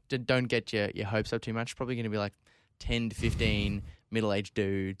just don't get your hopes up too much. It's probably going to be like 10 to 15 middle-aged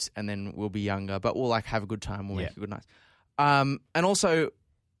dudes, and then we'll be younger, but we'll like have a good time. We'll make a good night. And also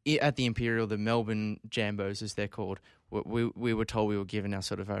at the Imperial, the Melbourne Jambos, as they're called, we were told we were given our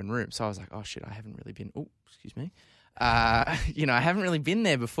sort of own room. So I was like, oh shit, I haven't really been. Oh, excuse me. I haven't really been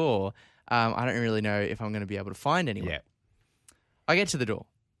there before. I don't really know if I'm going to be able to find anyone. Yeah. I get to the door,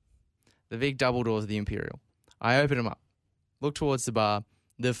 the big double doors of the Imperial. I open them up, look towards the bar.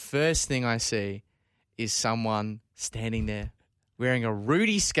 The first thing I see is someone standing there wearing a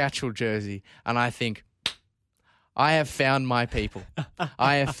Rudy Scatchell jersey, and I think, I have found my people.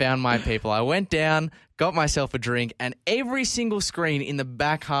 I have found my people. I went down, got myself a drink, and every single screen in the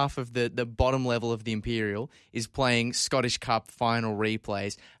back half of the bottom level of the Imperial is playing Scottish Cup final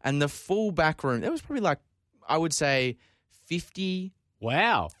replays, and the full back room, there was probably like, I would say, 50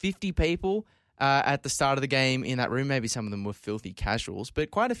 people at the start of the game in that room. Maybe some of them were filthy casuals, but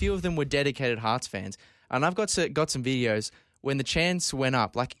quite a few of them were dedicated Hearts fans. And I've got some videos when the chants went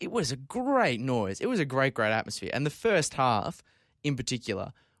up. Like, it was a great noise. It was a great atmosphere. And the first half, in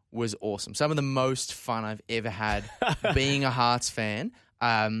particular, was awesome. Some of the most fun I've ever had being a Hearts fan.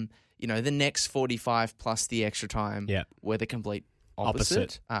 The next 45 plus the extra time were the complete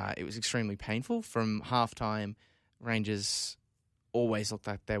opposite. It was extremely painful. From halftime, Rangers always looked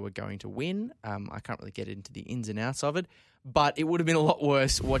like they were going to win. I can't really get into the ins and outs of it. But it would have been a lot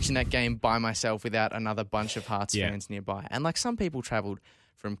worse watching that game by myself without another bunch of Hearts fans nearby. And like some people travelled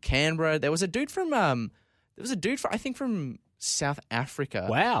from Canberra. There was a dude from I think from South Africa.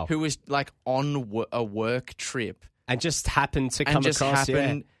 Wow. Who was like on a work trip. And just happened to come across.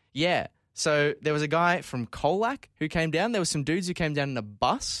 Yeah. So there was a guy from Colac who came down. There was some dudes who came down in a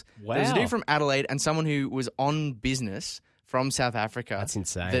bus. Wow. There was a dude from Adelaide and someone who was on business from South Africa. That's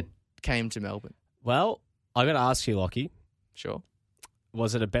insane. That came to Melbourne. Well, I got to ask you, Lockie. Sure.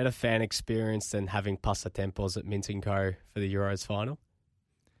 Was it a better fan experience than having Pasatempos at Mint & Co. for the Euros final?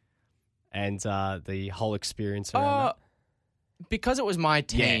 And the whole experience around that? Because it was my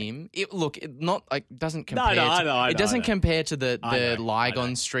team, it doesn't compare. It doesn't compare to the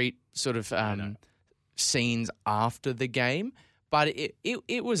Lygon Street sort of scenes after the game, but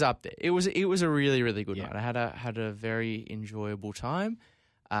it was up there. It was a really, really good night. I had a very enjoyable time.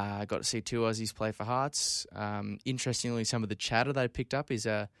 I got to see two Aussies play for Hearts. Interestingly, some of the chatter that I picked up is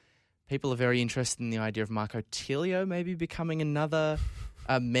people are very interested in the idea of Marco Tilio maybe becoming another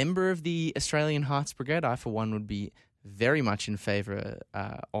member of the Australian Hearts Brigade. I, for one, would be very much in favour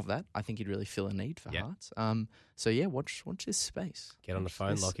of that. I think he'd really fill a need for Hearts. Watch this space. Get on the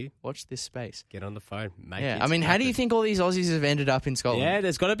phone, Lockie. Watch this space. Get on the phone. How do you think all these Aussies have ended up in Scotland? Yeah,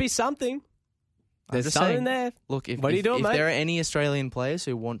 there's got to be something. There's something there. Look, if mate? There are any Australian players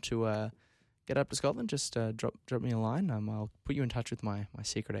who want to get up to Scotland, just drop me a line. I'll put you in touch with my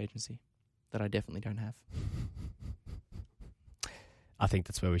secret agency that I definitely don't have. I think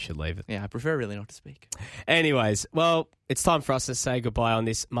that's where we should leave it. Yeah, I prefer really not to speak. Anyways, well, it's time for us to say goodbye on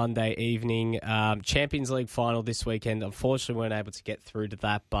this Monday evening. Champions League final this weekend. Unfortunately, we weren't able to get through to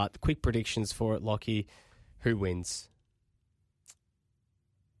that, but quick predictions for it, Lockie. Who wins?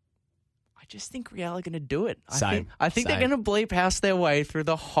 I just think Real are going to do it. Same. I think they're going to bleep house their way through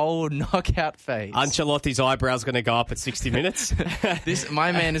the whole knockout phase. Ancelotti's eyebrows going to go up at 60 minutes.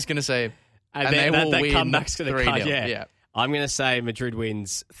 My man is going to to say, and they will win 3-0. Yeah. I'm going to say Madrid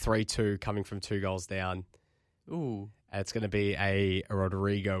wins 3-2, coming from 2 goals down. Ooh. It's going to be a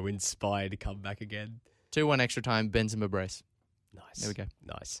Rodrigo-inspired comeback again. 2-1 extra time, Benzema brace. Nice. There we go.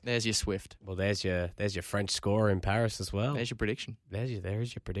 Nice. There's your Swift. Well, there's your French scorer in Paris as well. There's your prediction. There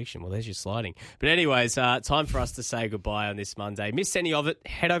is your prediction. Well, there's your sliding. But anyways, time for us to say goodbye on this Monday. Missed any of it,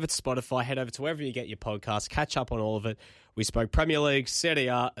 head over to Spotify, head over to wherever you get your podcast, catch up on all of it. We spoke Premier League, Serie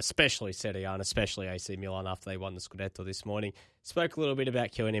A, especially Serie A, and especially AC Milan after they won the Scudetto this morning. Spoke a little bit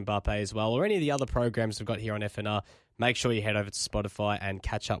about Kylian Mbappe as well, or any of the other programs we've got here on FNR. Make sure you head over to Spotify and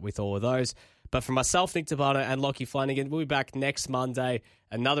catch up with all of those. But for myself, Nick Tabano, and Lockie Flanagan, we'll be back next Monday,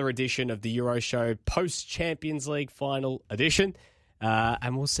 another edition of the Euro Show, post-Champions League final edition,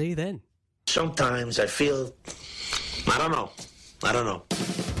 and we'll see you then. Sometimes I feel, I don't know.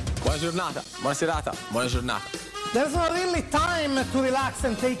 Buona giornata, buona serata, buona giornata. There's not really time to relax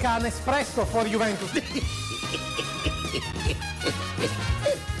and take an espresso for Juventus.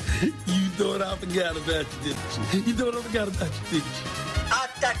 You thought I forgot about you, didn't you? You thought I forgot about you, didn't you?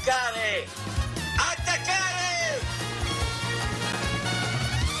 Attaccare! Attaccare!